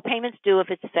there's no payments due if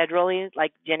it's federally,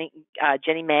 like Jenny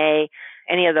Mae,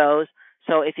 any of those.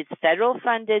 So if it's federal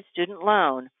funded student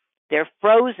loan, they're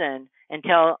frozen and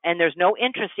there's no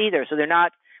interest either. So they're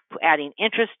not adding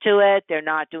interest to it. They're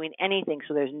not doing anything.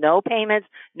 So there's no payments,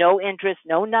 no interest,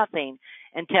 no nothing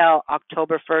until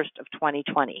October 1st of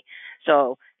 2020.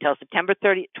 So until September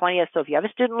 20th. So if you have a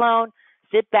student loan,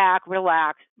 sit back,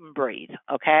 relax, and breathe,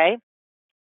 okay?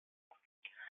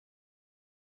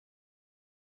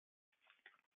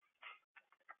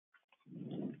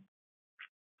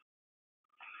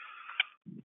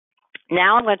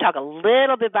 Now I'm going to talk a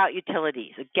little bit about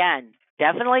utilities. Again,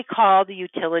 definitely call the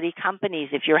utility companies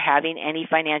if you're having any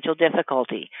financial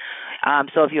difficulty.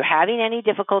 So if you're having any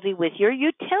difficulty with your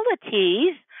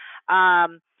utilities,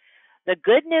 the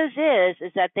good news is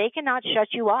that they cannot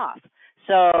shut you off.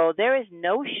 So there is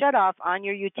no shut off on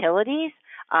your utilities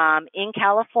in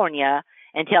California,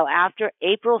 until after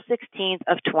April 16th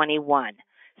of 21.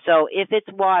 So if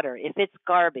it's water, if it's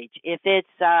garbage, if it's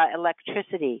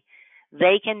electricity,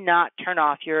 they cannot turn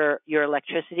off your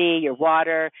electricity, your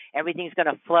water. Everything's going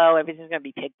to flow. Everything's going to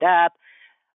be picked up.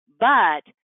 But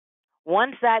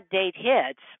once that date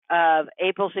hits of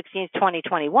April 16th,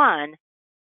 2021,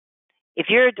 if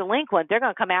you're a delinquent, they're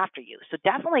going to come after you. So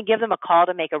definitely give them a call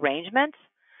to make arrangements.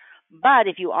 But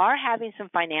if you are having some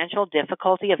financial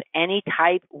difficulty of any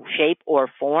type, shape, or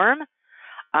form,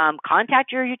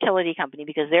 contact your utility company,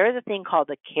 because there is a thing called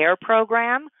the CARE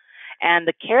program. And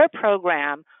the CARE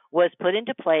program was put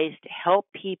into place to help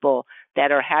people that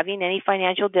are having any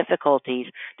financial difficulties.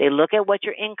 They look at what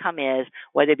your income is,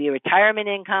 whether it be retirement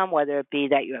income, whether it be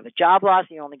that you have a job loss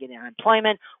and you're only getting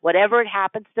unemployment, whatever it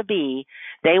happens to be.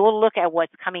 They will look at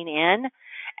what's coming in,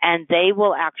 and they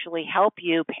will actually help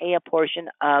you pay a portion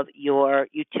of your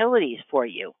utilities for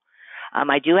you.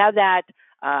 I do have that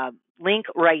link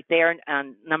right there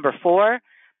on number 4,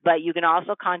 but you can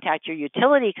also contact your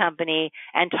utility company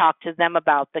and talk to them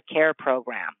about the CARE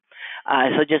program.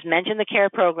 So just mention the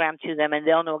CARE program to them, and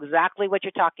they'll know exactly what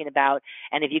you're talking about.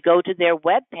 And if you go to their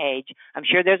webpage, I'm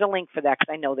sure there's a link for that,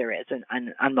 because I know there is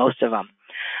on most of them.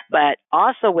 But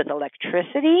also with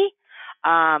electricity,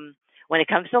 when it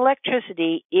comes to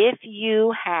electricity, if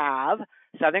you have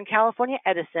Southern California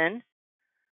Edison,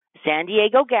 San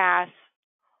Diego Gas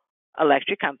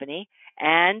Electric Company,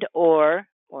 and or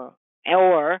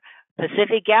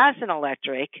Pacific Gas and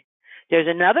Electric, there's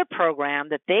another program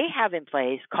that they have in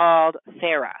place called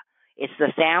FARA. It's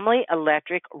the Family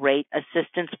Electric Rate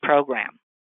Assistance Program.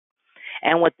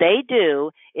 And what they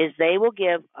do is they will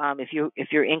give,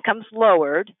 if your income's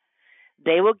lowered,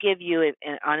 they will give you,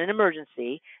 on an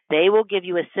emergency, they will give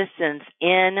you assistance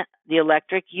in the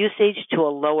electric usage to a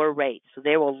lower rate. So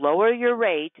they will lower your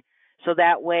rate, so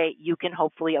that way you can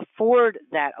hopefully afford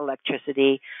that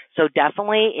electricity. So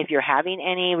definitely, if you're having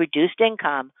any reduced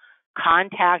income,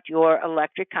 contact your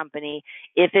electric company,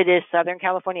 if it is Southern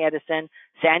California Edison,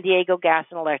 San Diego Gas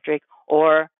and Electric,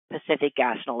 or Pacific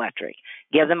Gas and Electric.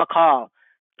 Give them a call.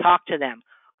 Talk to them.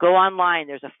 Go online.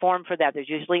 There's a form for that. There's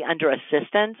usually under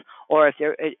assistance, or if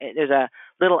there's a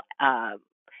little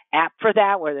app for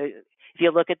that, where if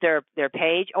you look at their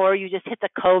page, or you just hit the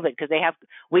COVID, because they have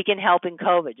We Can Help in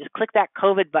COVID. Just click that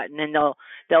COVID button, and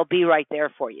they'll be right there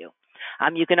for you.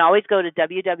 You can always go to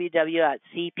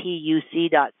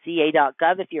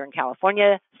www.cpuc.ca.gov if you're in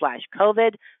California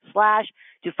 /COVID/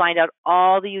 to find out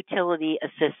all the utility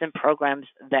assistance programs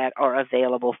that are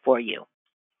available for you.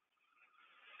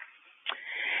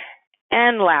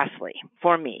 And lastly,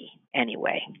 for me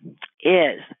anyway,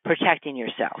 is protecting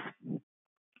yourself.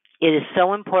 It is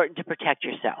so important to protect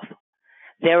yourself.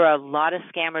 There are a lot of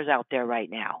scammers out there right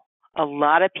now, a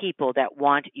lot of people that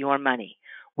want your money,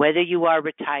 whether you are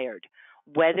retired,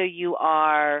 whether you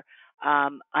are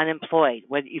unemployed,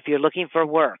 if you're looking for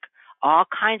work, all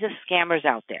kinds of scammers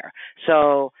out there.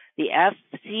 So the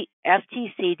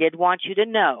FTC did want you to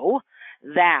know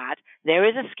that there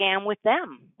is a scam with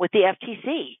them, with the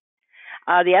FTC.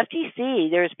 The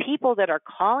FTC, there's people that are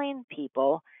calling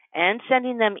people and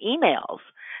sending them emails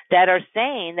that are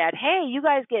saying that, hey, you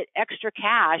guys get extra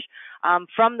cash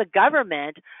from the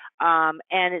government,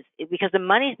 and it's because the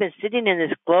money's been sitting in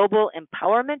this global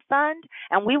empowerment fund,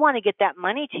 and we want to get that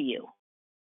money to you.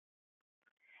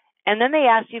 And then they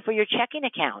ask you for your checking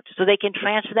account so they can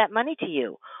transfer that money to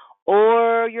you,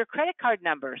 or your credit card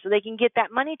number so they can get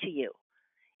that money to you.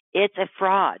 It's a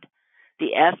fraud.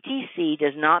 The FTC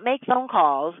does not make phone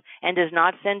calls and does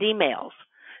not send emails.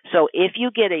 So if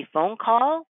you get a phone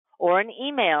call or an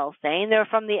email saying they're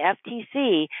from the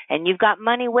FTC and you've got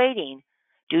money waiting,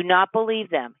 do not believe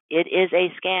them. It is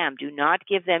a scam. Do not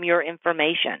give them your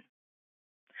information.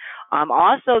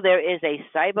 Also, there is a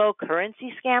cyber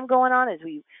currency scam going on, as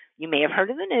you may have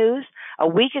heard in the news. A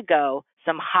week ago,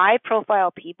 some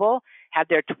high-profile people had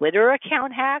their Twitter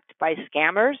account hacked by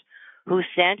scammers who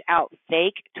sent out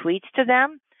fake tweets to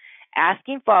them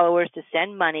asking followers to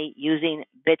send money using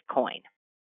Bitcoin.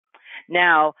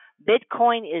 Now,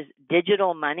 Bitcoin is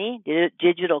digital money,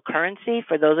 digital currency,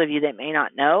 for those of you that may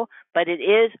not know, but it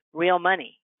is real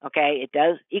money, okay? It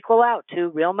does equal out to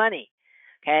real money,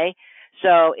 okay?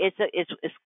 So it's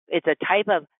a type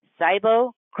of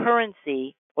cyber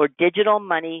currency or digital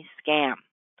money scam.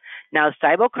 Now,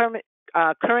 cyber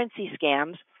currency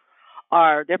scams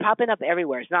they're popping up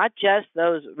everywhere. It's not just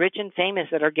those rich and famous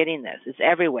that are getting this. It's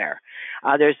everywhere.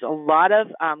 There's a lot of,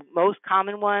 most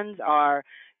common ones are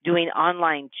doing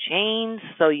online chains.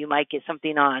 So you might get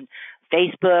something on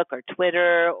Facebook or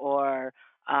Twitter or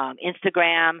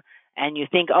Instagram, and you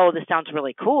think, oh, this sounds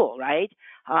really cool, right?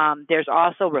 There's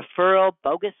also referral,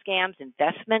 bogus scams,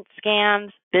 investment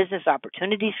scams, business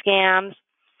opportunity scams.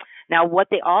 Now, what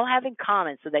they all have in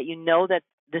common, so that you know that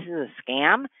this is a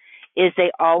scam, is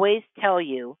they always tell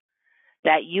you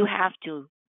that you have to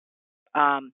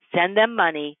send them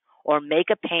money or make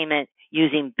a payment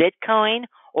using Bitcoin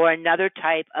or another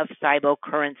type of cyber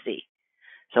currency.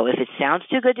 So if it sounds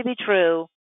too good to be true,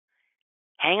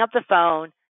 hang up the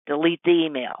phone, delete the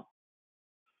email,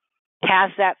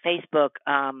 pass that Facebook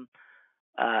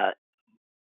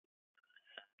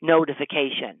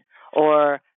notification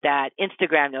or that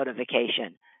Instagram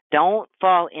notification. Don't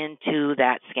fall into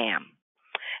that scam.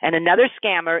 And another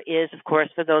scammer is, of course,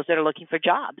 for those that are looking for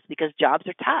jobs, because jobs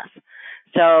are tough.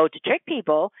 So to trick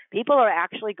people, people are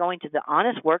actually going to the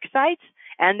honest work sites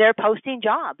and they're posting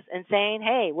jobs and saying,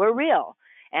 hey, we're real.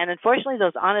 And unfortunately,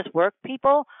 those honest work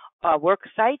people, work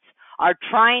sites, are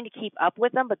trying to keep up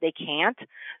with them, but they can't.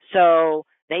 So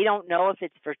they don't know if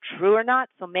it's for true or not.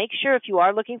 So make sure if you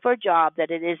are looking for a job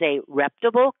that it is a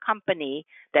reputable company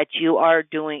that you are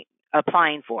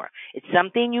applying for. It's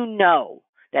something you know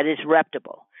that is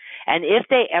reputable. And if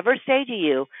they ever say to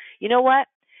you, you know what,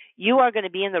 you are going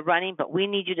to be in the running, but we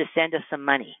need you to send us some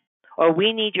money, or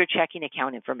we need your checking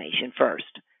account information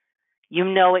first, you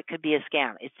know it could be a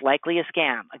scam. It's likely a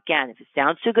scam. Again, if it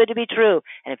sounds too good to be true,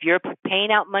 and if you're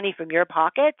paying out money from your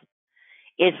pocket,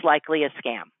 it's likely a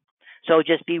scam. So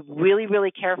just be really,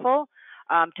 really careful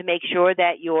to make sure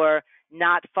that you're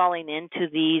not falling into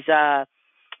these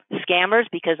scammers,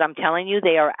 because I'm telling you,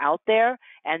 they are out there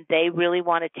and they really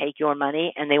want to take your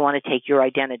money and they want to take your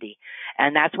identity.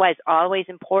 And that's why it's always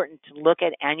important to look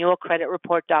at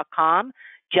annualcreditreport.com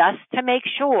just to make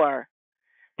sure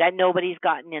that nobody's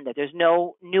gotten in there. There's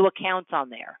no new accounts on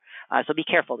there. So be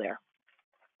careful there.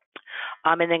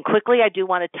 And then quickly, I do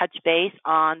want to touch base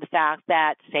on the fact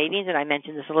that savings, and I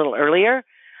mentioned this a little earlier,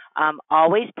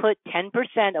 always put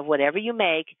 10% of whatever you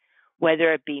make,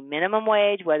 whether it be minimum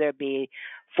wage, whether it be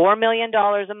 $4 million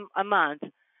a month,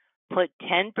 put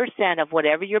 10% of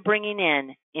whatever you're bringing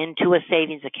in into a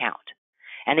savings account.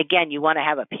 And again, you want to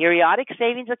have a periodic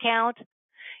savings account.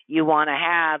 You want to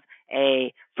have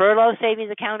a furlough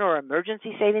savings account or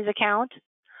emergency savings account.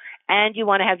 And you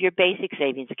want to have your basic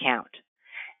savings account.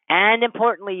 And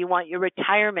importantly, you want your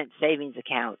retirement savings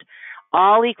account,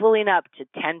 all equaling up to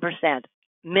 10%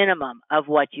 minimum of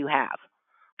what you have.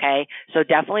 Okay, so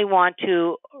definitely want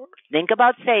to think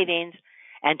about savings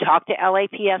and talk to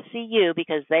LAPFCU,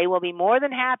 because they will be more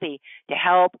than happy to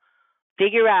help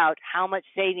figure out how much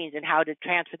savings and how to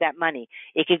transfer that money.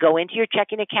 It could go into your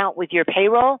checking account with your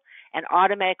payroll and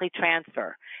automatically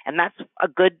transfer. And that's a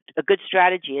good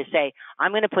strategy, is say,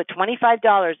 I'm going to put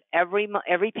 $25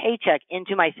 every paycheck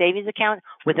into my savings account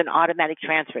with an automatic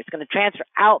transfer. It's going to transfer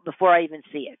out before I even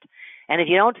see it. And if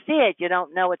you don't see it, you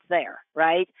don't know it's there,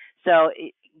 right? So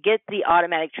get the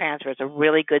automatic transfer. It's a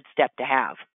really good step to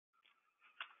have.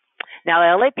 Now,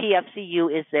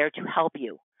 LAPFCU is there to help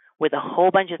you with a whole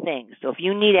bunch of things. So if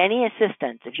you need any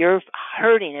assistance, if you're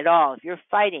hurting at all, if you're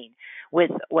fighting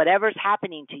with whatever's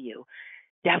happening to you,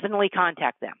 definitely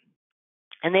contact them.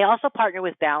 And they also partner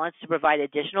with Balance to provide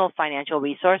additional financial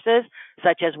resources,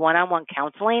 such as one-on-one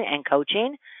counseling and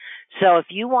coaching. So if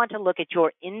you want to look at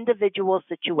your individual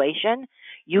situation,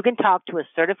 you can talk to a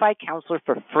certified counselor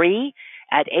for free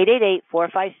at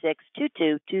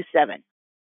 888-456-2227.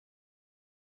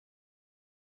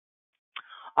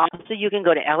 Also, you can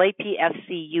go to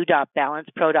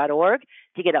lapfcu.balancepro.org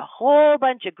to get a whole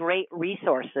bunch of great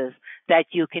resources that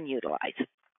you can utilize.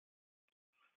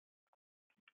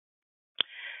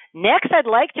 Next, I'd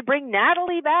like to bring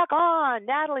Natalie back on.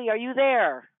 Natalie, are you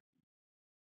there?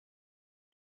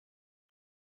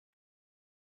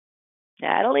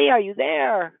 Natalie, are you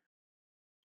there?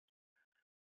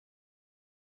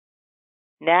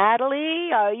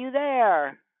 Natalie, are you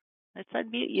there? Let's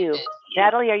unmute you.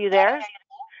 Natalie, are you there?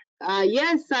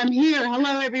 Yes, I'm here.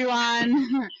 Hello,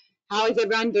 everyone. How is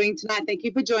everyone doing tonight? Thank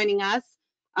you for joining us.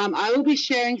 I will be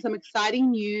sharing some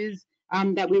exciting news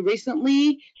that we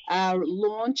recently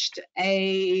launched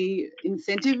a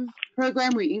incentive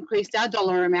program. We increased our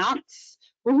dollar amounts.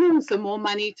 Some more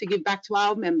money to give back to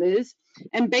our members.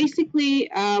 And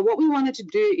basically, what we wanted to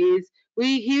do is,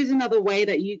 here's another way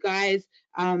that you guys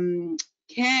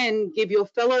can give your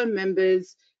fellow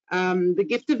members the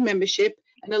gift of membership,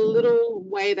 and a little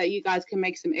way that you guys can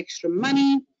make some extra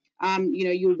money.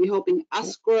 You'll be helping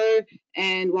us grow,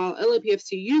 and while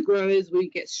LAPFCU grows, we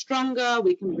get stronger.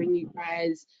 We can bring you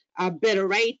guys better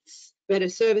rates, better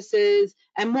services,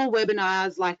 and more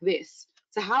webinars like this.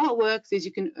 So how it works is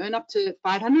you can earn up to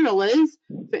 $500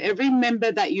 for every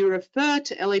member that you refer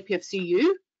to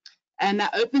LAPFCU. and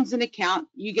that opens an account.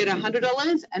 You get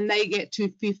 $100 and they get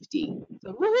 $250.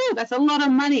 So woohoo, that's a lot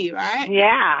of money, right?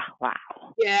 Yeah. Wow.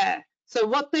 Yeah. So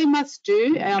what they must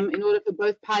do in order for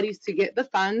both parties to get the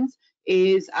funds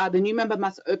is the new member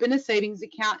must open a savings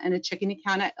account and a checking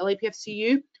account at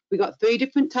LAPFCU. We got 3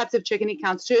 different types of checking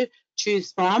accounts to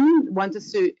choose from, one to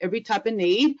suit every type of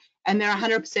need, and they're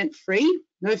 100% free,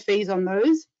 no fees on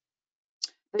those.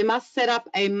 They must set up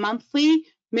a monthly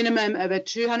minimum of a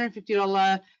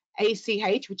 $250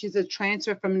 ACH, which is a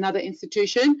transfer from another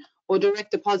institution, or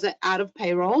direct deposit out of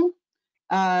payroll.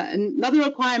 Another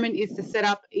requirement is to set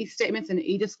up e-statements and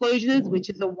e-disclosures, which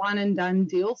is a one and done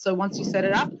deal. So once you set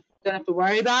it up, you don't have to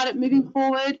worry about it moving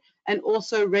forward, and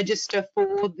also register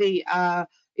for the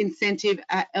incentive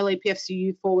at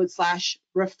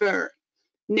LAPFCU/refer.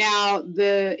 Now,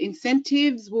 the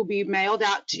incentives will be mailed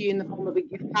out to you in the form of a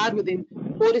gift card within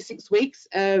 4 to 6 weeks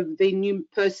of the new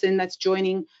person that's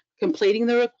joining completing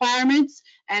the requirements.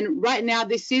 And right now,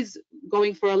 this is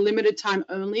going for a limited time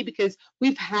only because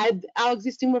we've had our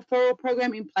existing referral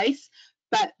program in place,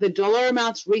 but the dollar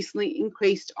amounts recently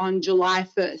increased on July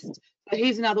 1st. So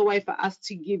here's another way for us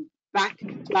to give back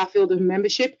to our field of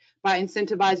membership by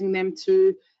incentivizing them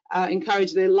to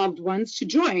encourage their loved ones to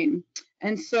join.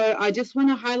 And so I just want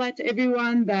to highlight to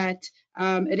everyone that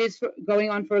it is going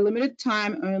on for a limited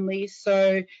time only.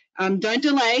 So don't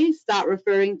delay, start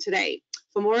referring today.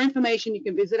 For more information, you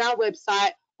can visit our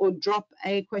website or drop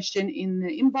a question in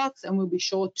the inbox, and we'll be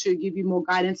sure to give you more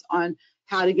guidance on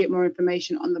how to get more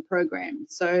information on the program.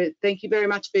 So thank you very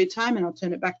much for your time, and I'll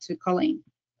turn it back to Colleen.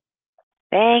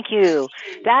 Thank you.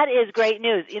 That is great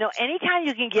news. You know, anytime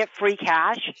you can get free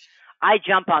cash, I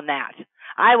jump on that.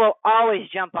 I will always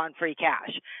jump on free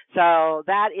cash. So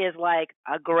that is like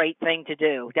a great thing to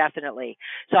do, definitely.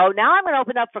 So now I'm going to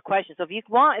open up for questions. So if you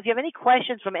have any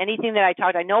questions from anything that I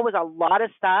talked, I know it was a lot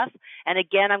of stuff. And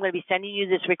again, I'm going to be sending you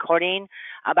this recording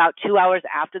about 2 hours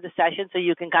after the session, so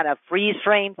you can kind of freeze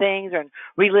frame things and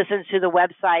re-listen to the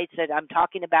websites that I'm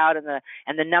talking about and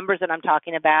the numbers that I'm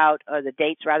talking about, or the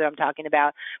dates rather I'm talking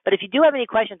about. But if you do have any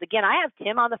questions, again, I have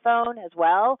Tim on the phone as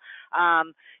well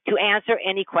to answer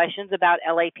any questions about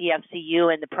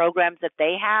LAPFCU and the programs that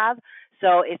they have.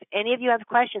 So if any of you have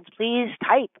questions, please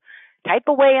type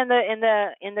away in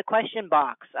the question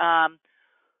box.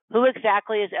 Who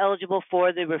exactly is eligible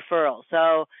for the referral?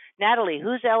 So Natalie,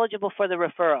 who's eligible for the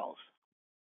referrals?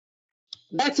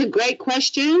 That's a great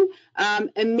question.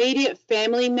 Immediate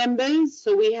family members.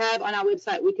 So we have on our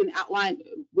website, we can outline,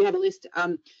 we have a list.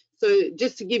 So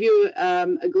just to give you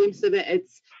a glimpse of it,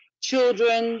 it's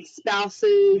children,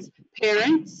 spouses,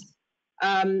 parents.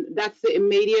 That's the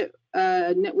immediate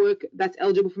network that's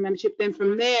eligible for membership. Then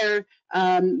from there,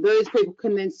 those people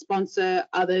can then sponsor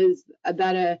others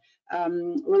that are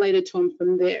related to them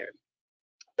from there.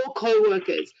 Or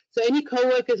co-workers. So any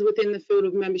co-workers within the field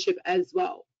of membership as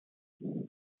well.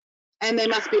 And they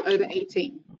must be over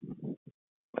 18.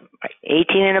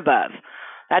 18 and above.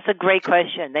 That's a great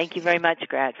question. Thank you very much,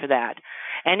 Grad, for that.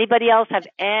 Anybody else have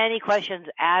any questions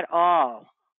at all?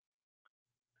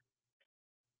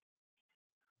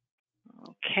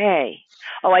 Okay.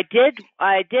 Oh, I did,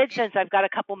 since I've got a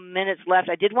couple minutes left,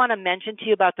 I did want to mention to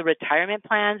you about the retirement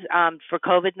plans for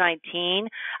COVID-19.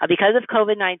 Because of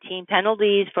COVID-19,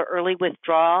 penalties for early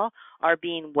withdrawal are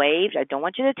being waived. I don't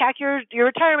want you to attack your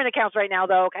retirement accounts right now,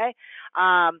 though, okay?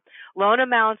 Loan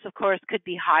amounts, of course, could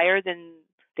be higher than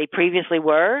they previously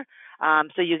were,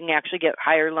 so you can actually get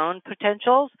higher loan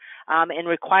potentials. And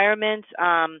requirements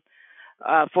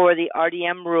for the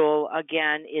RDM rule,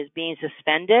 again, is being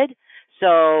suspended.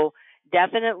 So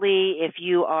definitely, if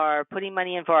you are putting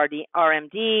money in for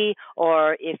RMD,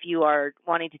 or if you are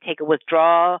wanting to take a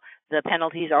withdrawal, the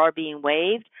penalties are being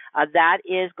waived. That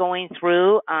is going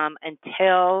through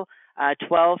until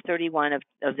 12/31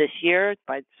 of this year,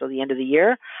 so the end of the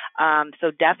year.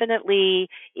 So definitely,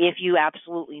 if you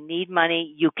absolutely need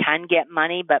money, you can get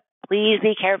money, but please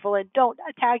be careful and don't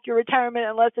attack your retirement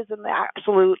unless it's an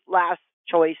absolute last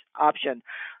choice option.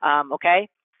 Okay?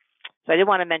 So I did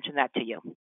want to mention that to you.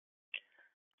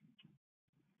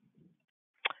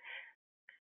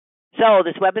 So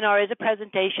this webinar is a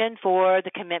presentation for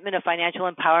the commitment of financial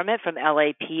empowerment from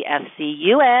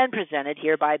LAPFCU and presented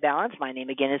here by Balance. My name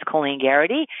again is Colleen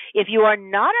Garrity. If you are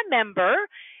not a member,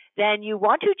 then you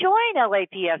want to join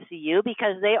LAPFCU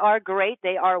because they are great.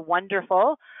 They are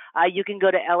wonderful. You can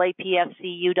go to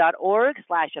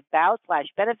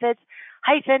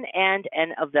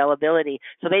lapfcu.org/about/benefits-and availability.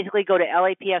 So basically go to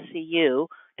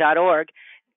lapfcu.org,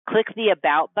 click the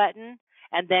About button,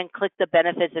 and then click the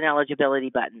Benefits and Eligibility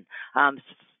button.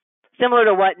 similar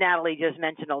to what Natalie just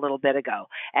mentioned a little bit ago.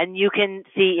 And you can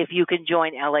see if you can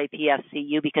join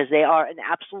LAPFCU because they are an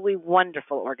absolutely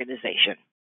wonderful organization.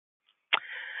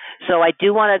 So I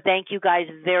do want to thank you guys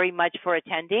very much for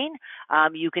attending.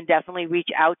 You can definitely reach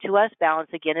out to us.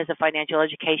 Balance, again, is a financial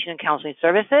education and counseling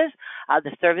services.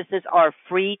 The services are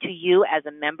free to you as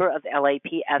a member of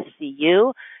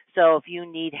LAPFCU. So if you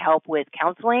need help with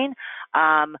counseling,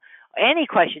 any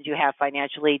questions you have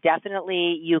financially,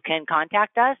 definitely you can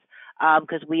contact us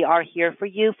because we are here for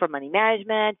you for money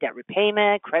management, debt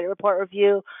repayment, credit report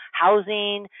review,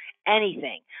 housing,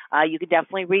 anything. You can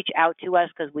definitely reach out to us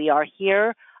because we are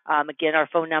here. Again, our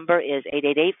phone number is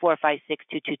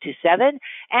 888-456-2227.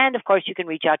 And, of course, you can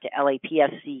reach out to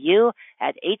LAPFCU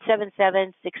at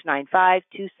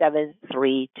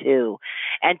 877-695-2732.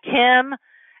 And Tim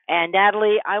and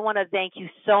Natalie, I want to thank you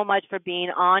so much for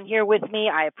being on here with me.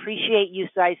 I appreciate you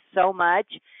guys so much.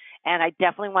 And I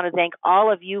definitely want to thank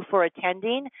all of you for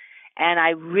attending. And I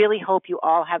really hope you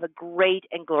all have a great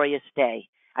and glorious day.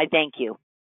 I thank you.